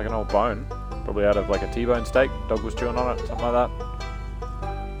 It's like an old bone. Probably out of like a T-bone steak. Dog was chewing on it. Something like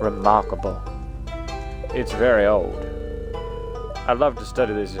that. Remarkable. It's very old. I'd love to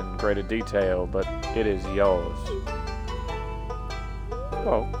study this in greater detail, but it is yours.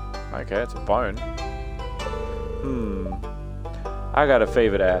 Oh, okay, it's a bone. I got a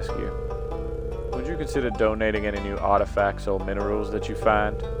favor to ask you. Would you consider donating any new artifacts or minerals that you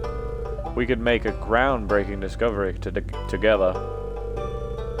find? We could make a groundbreaking discovery together.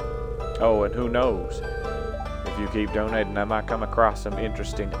 Oh, and who knows? If you keep donating, I might come across some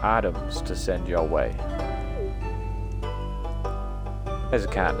interesting items to send your way. As a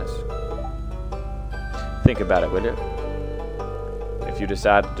kindness. Think about it, will you? If you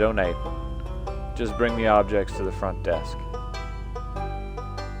decide to donate, just bring the objects to the front desk.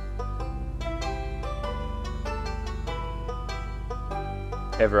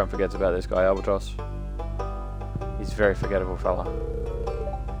 Everyone forgets about this guy, Albatross. He's a very forgettable fella.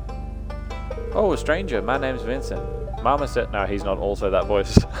 Oh, a stranger. My name's Vincent. Mama said... No, he's not also that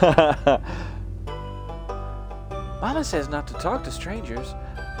voice. Mama says not to talk to strangers,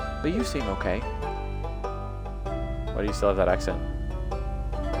 but you seem okay. Why do you still have that accent?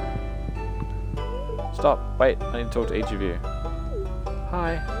 Stop. Wait, I need to talk to each of you.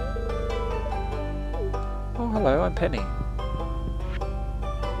 Hi. Oh, hello, I'm Penny.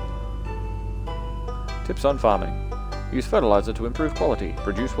 Tips on farming. Use fertilizer to improve quality,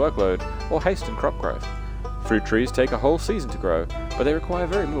 reduce workload, or hasten crop growth. Fruit trees take a whole season to grow, but they require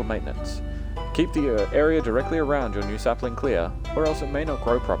very little maintenance. Keep the area directly around your new sapling clear, or else it may not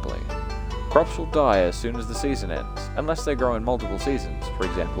grow properly. Crops will die as soon as the season ends, unless they grow in multiple seasons, for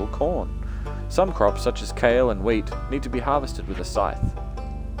example, corn. Some crops, such as kale and wheat, need to be harvested with a scythe.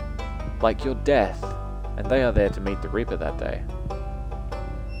 Like your death, and they are there to meet the reaper that day.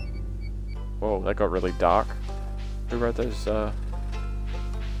 Whoa, that got really dark. Who wrote those,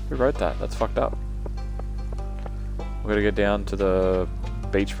 Who wrote that? That's fucked up. We're gonna get down to the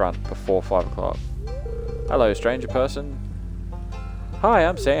beachfront before 5 o'clock. Hello, stranger person. Hi,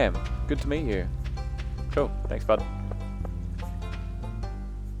 I'm Sam. Good to meet you. Cool, thanks bud.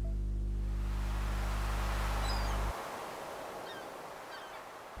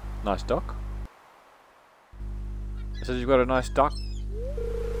 Nice dock. I said you've got a nice dock.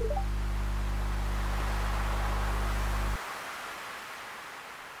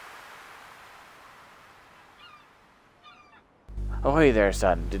 Oh, hey there,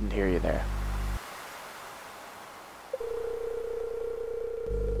 son. Didn't hear you there.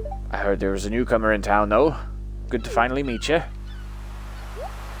 I heard there was a newcomer in town, though. Good to finally meet you.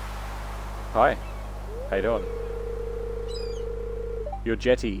 Hi. How you doing? Your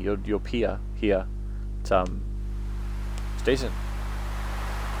jetty, your pier here. It's decent.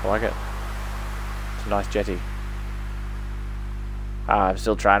 I like it. It's a nice jetty. I'm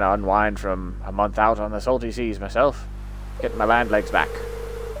still trying to unwind from a month out on the salty seas myself. Getting my land legs back.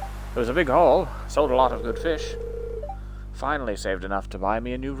 It was a big haul. Sold a lot of good fish. Finally saved enough to buy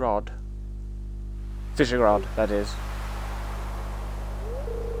me a new rod. Fishing rod, that is.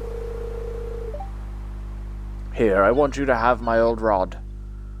 Here, I want you to have my old rod.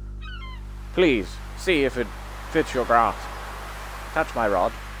 Please, see if it fits your grasp. Touch my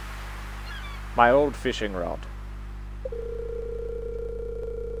rod. My old fishing rod.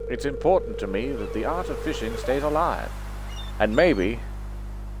 It's important to me that the art of fishing stays alive. And maybe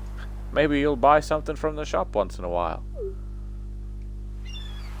you'll buy something from the shop once in a while.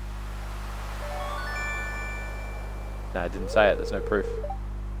 No, I didn't say it. There's no proof.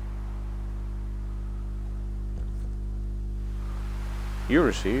 You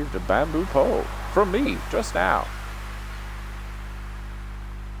received a bamboo pole from me just now.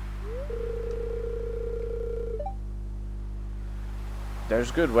 There's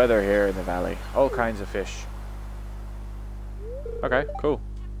good weather here in the valley. All kinds of fish. Okay, cool.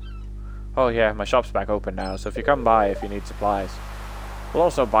 Oh yeah, my shop's back open now, so if you come by if you need supplies. We'll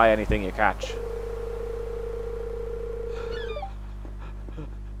also buy anything you catch.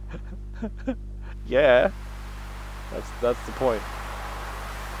 Yeah. That's the point.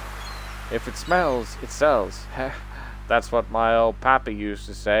 If it smells, it sells. That's what my old pappy used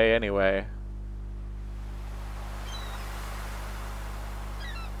to say anyway.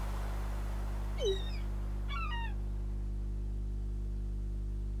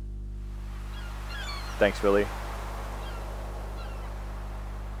 Thanks, Willie.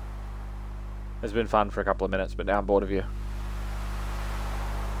 It's been fun for a couple of minutes, but now I'm bored of you.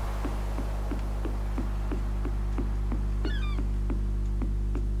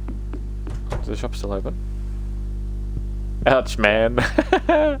 Is the shop still open? Ouch, man.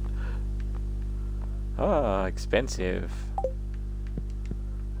 Ah, expensive.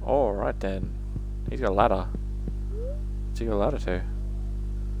 Alright then. He's got a ladder. What's he got a ladder to?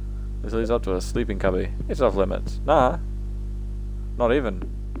 This leads up to a sleeping cubby. It's off limits. Nah. Not even.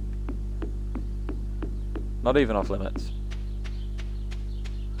 Not even off limits.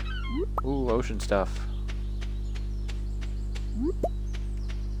 Ooh, ocean stuff.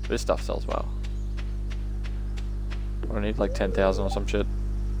 This stuff sells well. I need like 10,000 or some shit.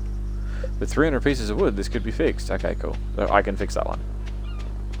 With 300 pieces of wood, this could be fixed. Okay, cool. So I can fix that one.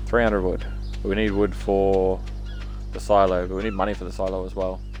 300 wood. But we need wood for the silo, but we need money for the silo as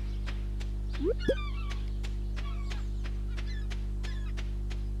well.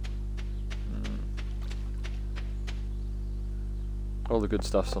 All the good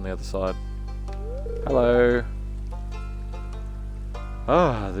stuff's on the other side. Hello.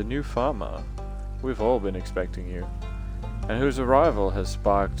 Ah, the new farmer. We've all been expecting you, and whose arrival has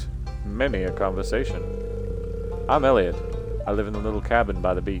sparked many a conversation. I'm Elliot. I live in the little cabin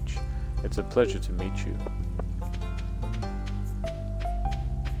by the beach. It's a pleasure to meet you.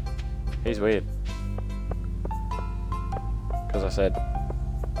 He's weird. Because I said.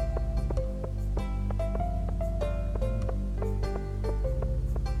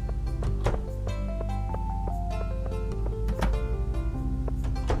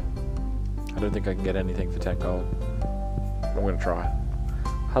 I don't think I can get anything for 10 gold. I'm going to try.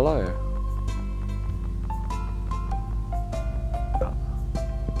 Hello. Oh.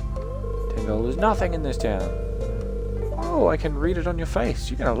 10 gold is nothing in this town. Oh, I can read it on your face.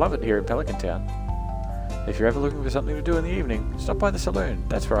 You're gonna love it here in Pelican Town. If you're ever looking for something to do in the evening, stop by the saloon.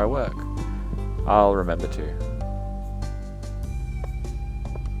 That's where I work. I'll remember to.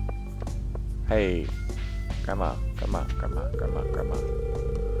 Hey, Grandma.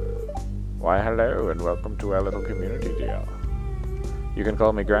 Why, hello, and welcome to our little community, dear. You can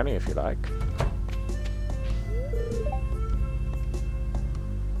call me Granny if you like.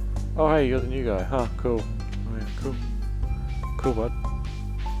 Oh, hey, you're the new guy. Huh, cool. Oh, yeah, cool. Cool, bud.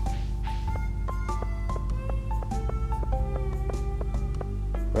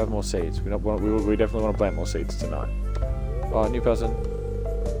 We have more seeds. We definitely want to plant more seeds tonight. Oh, new person.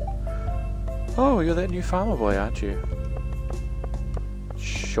 Oh, you're that new farmer boy, aren't you?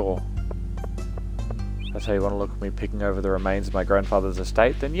 Sure. That's how you want to look at me picking over the remains of my grandfather's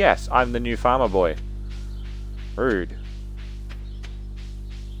estate? Then yes, I'm the new farmer boy. Rude.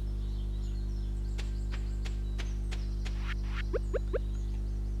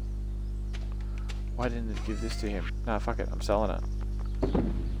 Why didn't it give this to him? Nah, fuck it, I'm selling it.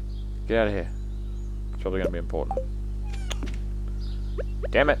 Get out of here. It's probably going to be important.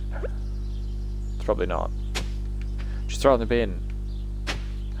 Damn it. It's probably not. Just throw it in the bin.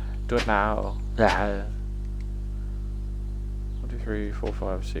 Do it now. 1, 2, 3, 4,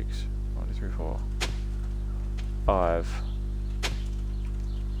 5, 6. 1, 2, 3, 4. 5.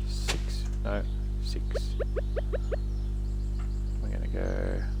 6. No, 6. We're going to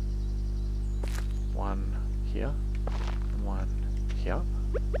go 1 here. 1 here.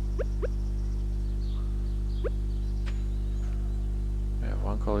 We have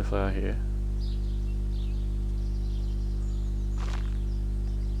 1 cauliflower here.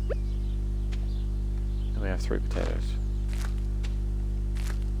 And we have 3 potatoes.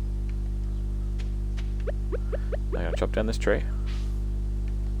 Now I'm going to chop down this tree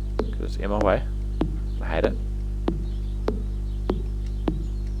because it's in my way. I hate it.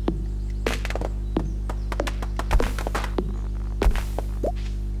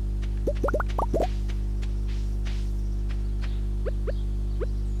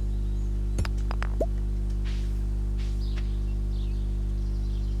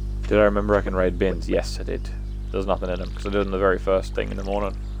 Did I remember I can raid bins? Yes, I did. There's nothing in them, because I did them the very first thing in the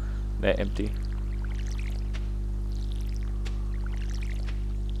morning. They're empty.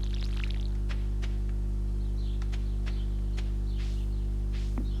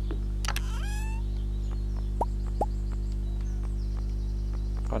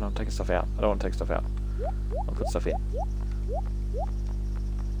 Oh no, I'm taking stuff out. I don't want to take stuff out. I'll put stuff in.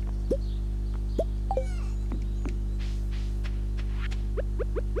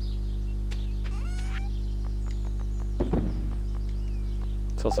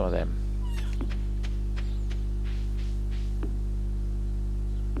 Sell some of them.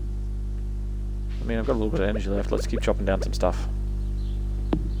 I mean, I've got a little bit of energy left. Let's keep chopping down some stuff.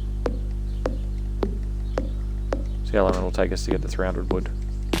 See how long it'll take us to get to 300 wood.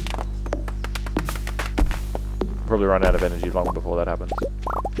 Probably run out of energy long before that happens.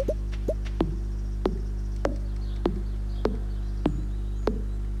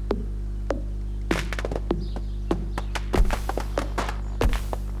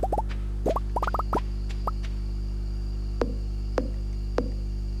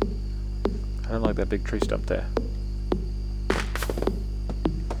 I don't like that big tree stump there.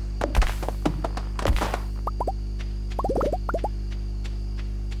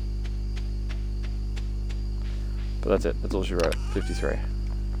 But that's it. That's all she wrote. 53.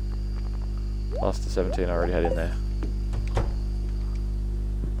 Last the 17 I already had in there.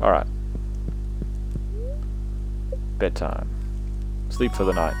 Alright. Bedtime. Sleep for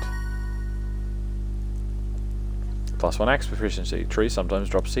the night. +1 axe proficiency. Trees sometimes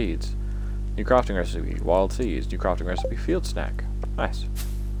drop seeds. New crafting recipe. Wild seeds. New crafting recipe. Field snack. Nice.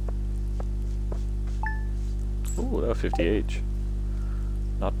 Ooh, they were 50 each.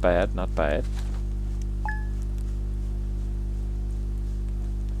 Not bad, not bad.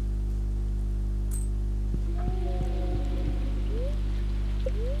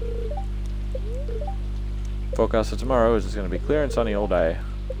 Forecast for tomorrow is it's going to be clear and sunny all day.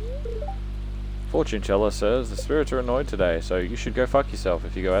 Fortune teller says the spirits are annoyed today, so you should go fuck yourself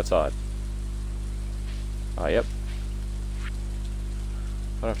if you go outside. Ah, yep.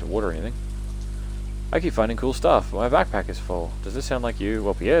 I don't have to water anything. I keep finding cool stuff. My backpack is full. Does this sound like you?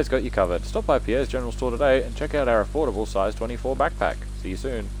 Well, Pierre's got you covered. Stop by Pierre's General Store today and check out our affordable size 24 backpack. See you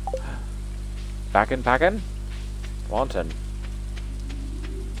soon. Packin'? Wanton.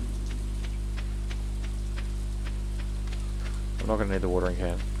 I'm not going to need the watering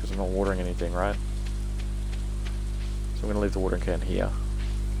can, because I'm not watering anything, right? So I'm going to leave the watering can here.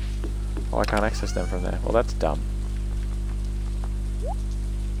 Oh, I can't access them from there. Well, that's dumb.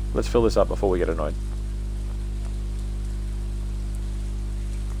 Let's fill this up before we get annoyed.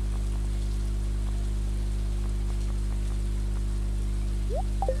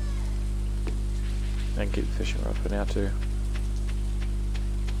 And keep the fishing rod for now too.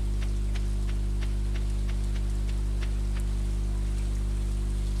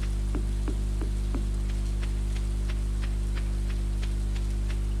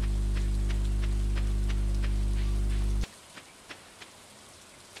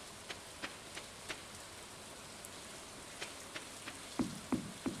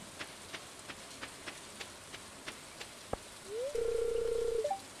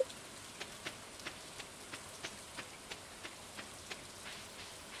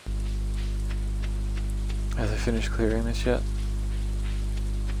 Have I finished clearing this yet?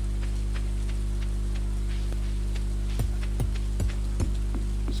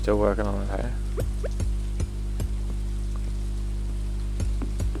 Still working on it, hey?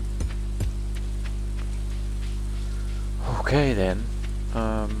 Okay then.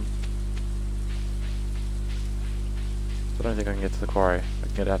 I don't think I can get to the quarry. I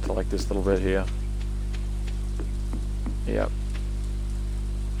can get out to like this little bit here. Yep.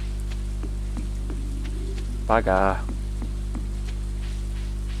 Bugger.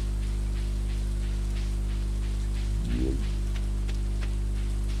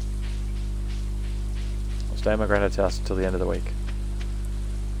 I'll stay at my granddad's house until the end of the week.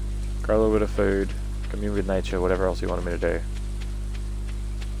 Grow a little bit of food, commune with nature, whatever else you wanted me to do.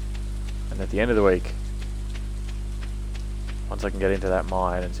 And at the end of the week, once I can get into that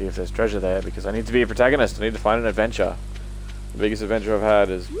mine and see if there's treasure there, because I need to be a protagonist, I need to find an adventure. The biggest adventure I've had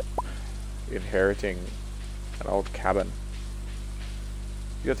is inheriting an old cabin.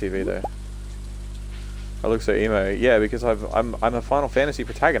 You got TV though. I look so emo. Yeah, because I'm a Final Fantasy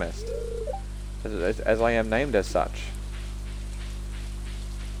protagonist, as I am named as such.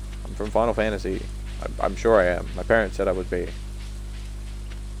 I'm from Final Fantasy. I'm sure I am. My parents said I would be.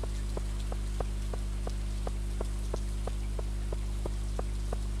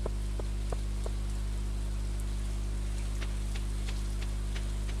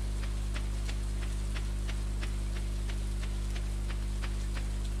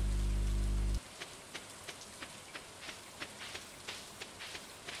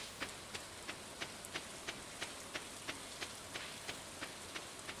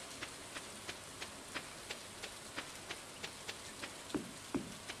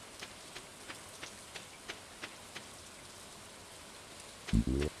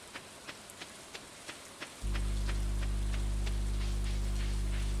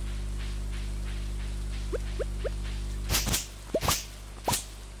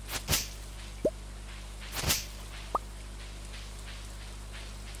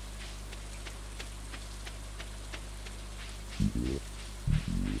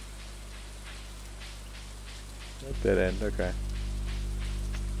 Dead end, okay.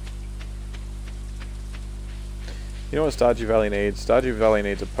 You know what Stardew Valley needs? Stardew Valley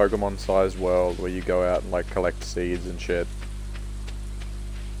needs a Pokemon-sized world where you go out and like collect seeds and shit.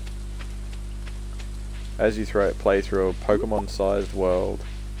 As you play through a Pokemon-sized world,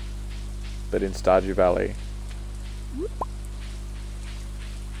 but in Stardew Valley, you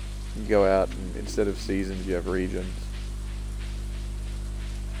go out and instead of seasons you have regions.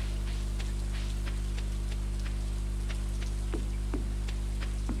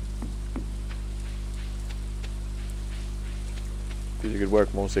 Because you could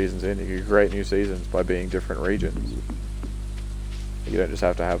work more seasons in, you could create new seasons by being different regions. You don't just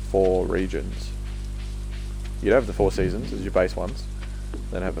have to have 4 regions. You'd have the 4 seasons as your base ones,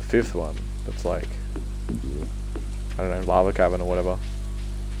 then have a 5th one that's like, I don't know, Lava Cavern or whatever.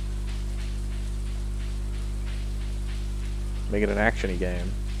 Make it an action-y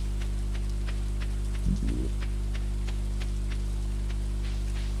game.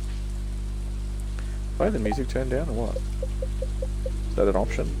 Why the music turned down or what? Is that an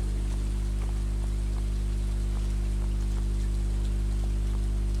option?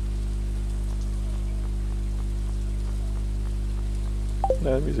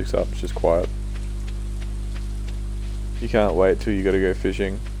 No, the music's up, it's just quiet. You can't wait till you gotta go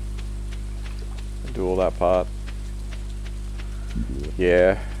fishing and do all that part.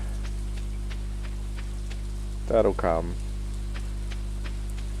 Yeah. That'll come.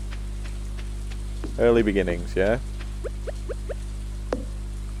 Early beginnings, yeah?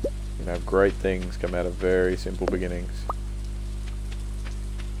 You can have great things come out of very simple beginnings.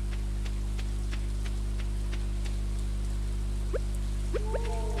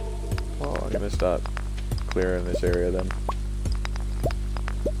 Oh, I'm gonna start clearing this area then.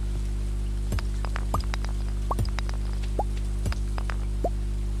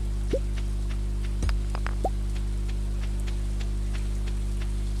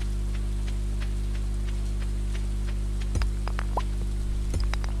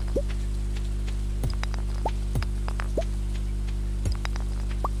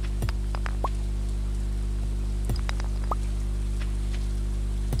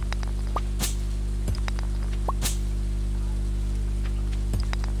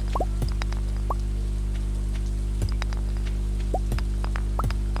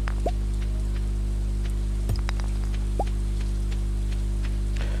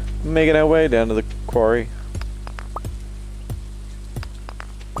 Making our way down to the quarry.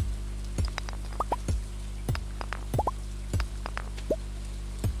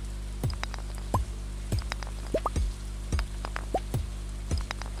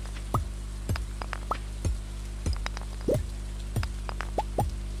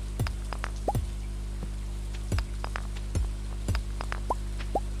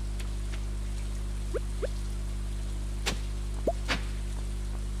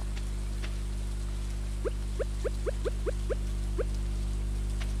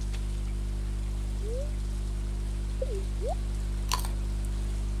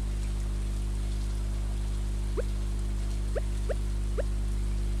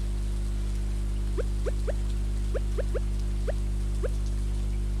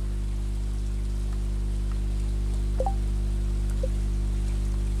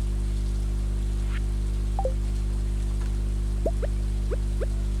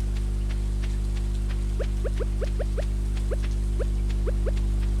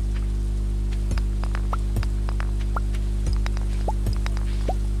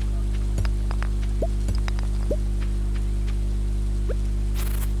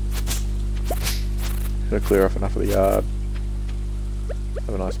 Gonna clear off enough of the yard.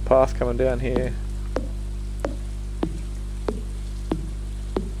 Have a nice path coming down here.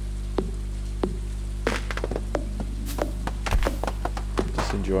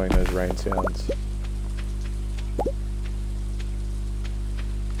 Just enjoying those rain sounds.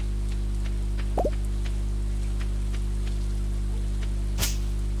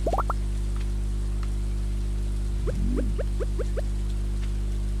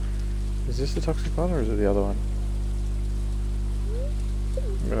 Is this the toxic one or is it the other one?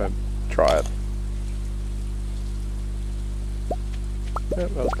 I'm gonna try it. Yep,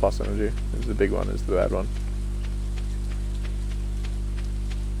 that was plus energy. This is the big one, is the bad one.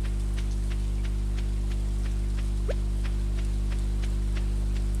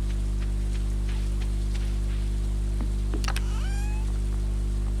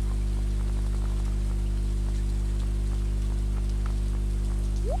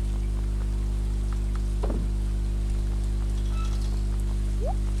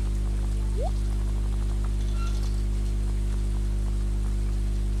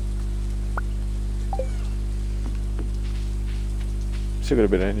 Still got a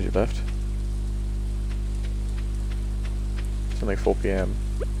bit of energy left. It's only 4 PM.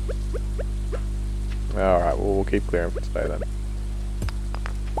 Alright, well we'll keep clearing for today then.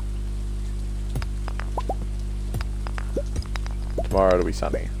 Tomorrow it'll be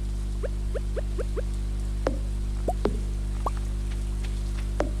sunny.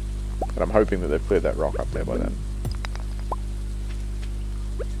 But I'm hoping that they've cleared that rock up there by then.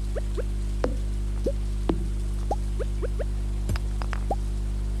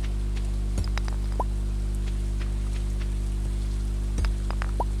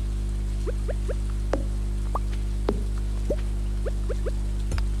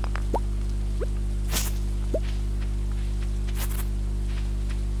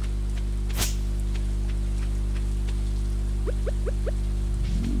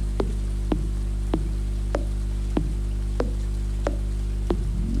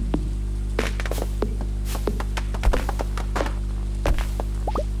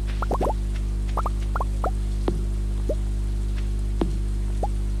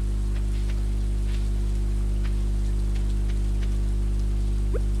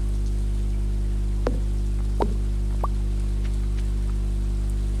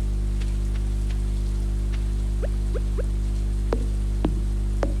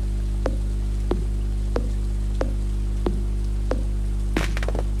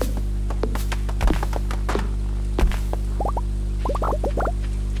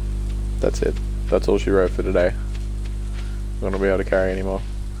 That's it. That's all she wrote for today. I'm not gonna be able to carry anymore.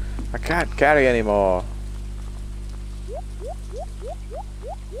 I can't carry anymore.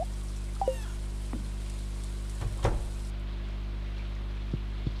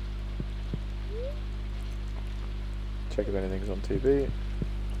 Check if anything's on TV.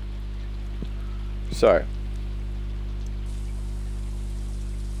 So.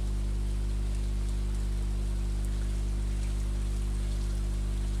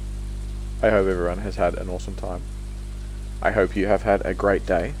 I hope everyone has had an awesome time. I hope you have had a great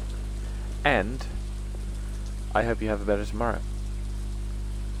day. And I hope you have a better tomorrow.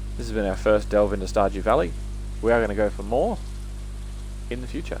 This has been our first delve into Stardew Valley. We are going to go for more in the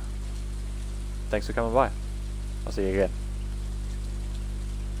future. Thanks for coming by. I'll see you again.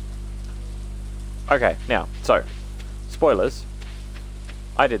 Okay, now, so, spoilers.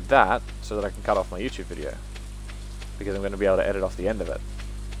 I did that so that I can cut off my YouTube video, because I'm going to be able to edit off the end of it.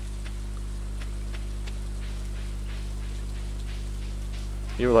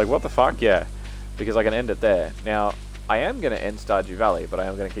 You were like, what the fuck? Yeah. Because I can end it there. Now, I am going to end Stardew Valley, but I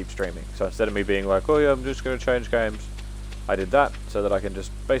am going to keep streaming. So instead of me being like, oh yeah, I'm just going to change games, I did that so that I can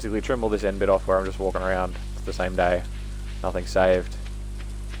just basically trim all this end bit off where I'm just walking around the same day. Nothing saved.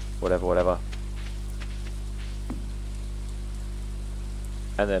 Whatever, whatever.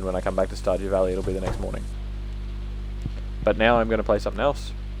 And then when I come back to Stardew Valley, it'll be the next morning. But now I'm going to play something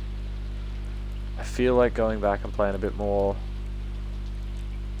else. I feel like going back and playing a bit more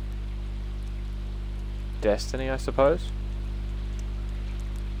Destiny, I suppose.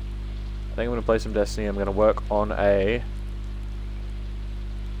 I think I'm going to play some Destiny. I'm going to work on a...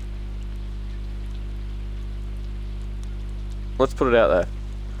 Let's put it out there.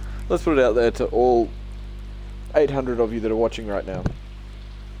 Let's put it out there to all 800 of you that are watching right now.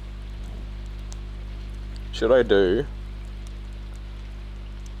 Should I do...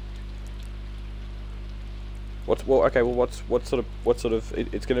 What sort of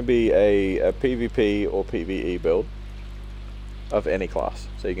it's going to be a PvP or PvE build of any class.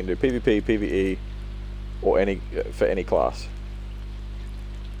 So you can do PvP, PvE, or any for any class.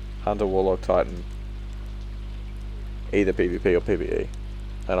 Hunter, Warlock, Titan, either PvP or PvE,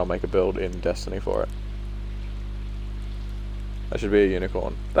 and I'll make a build in Destiny for it. That should be a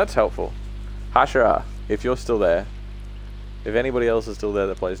unicorn. That's helpful. Hashira, if you're still there, if anybody else is still there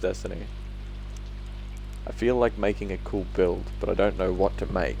that plays Destiny, I feel like making a cool build, but I don't know what to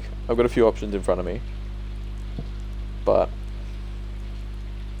make. I've got a few options in front of me, but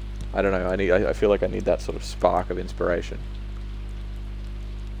I don't know. I feel like I need that sort of spark of inspiration.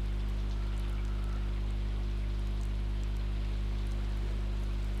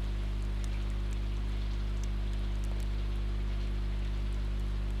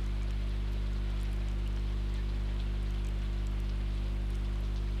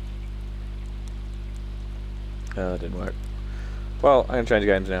 That didn't work. Well, I'm going to change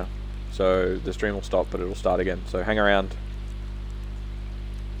games now. So the stream will stop, but it will start again. So hang around.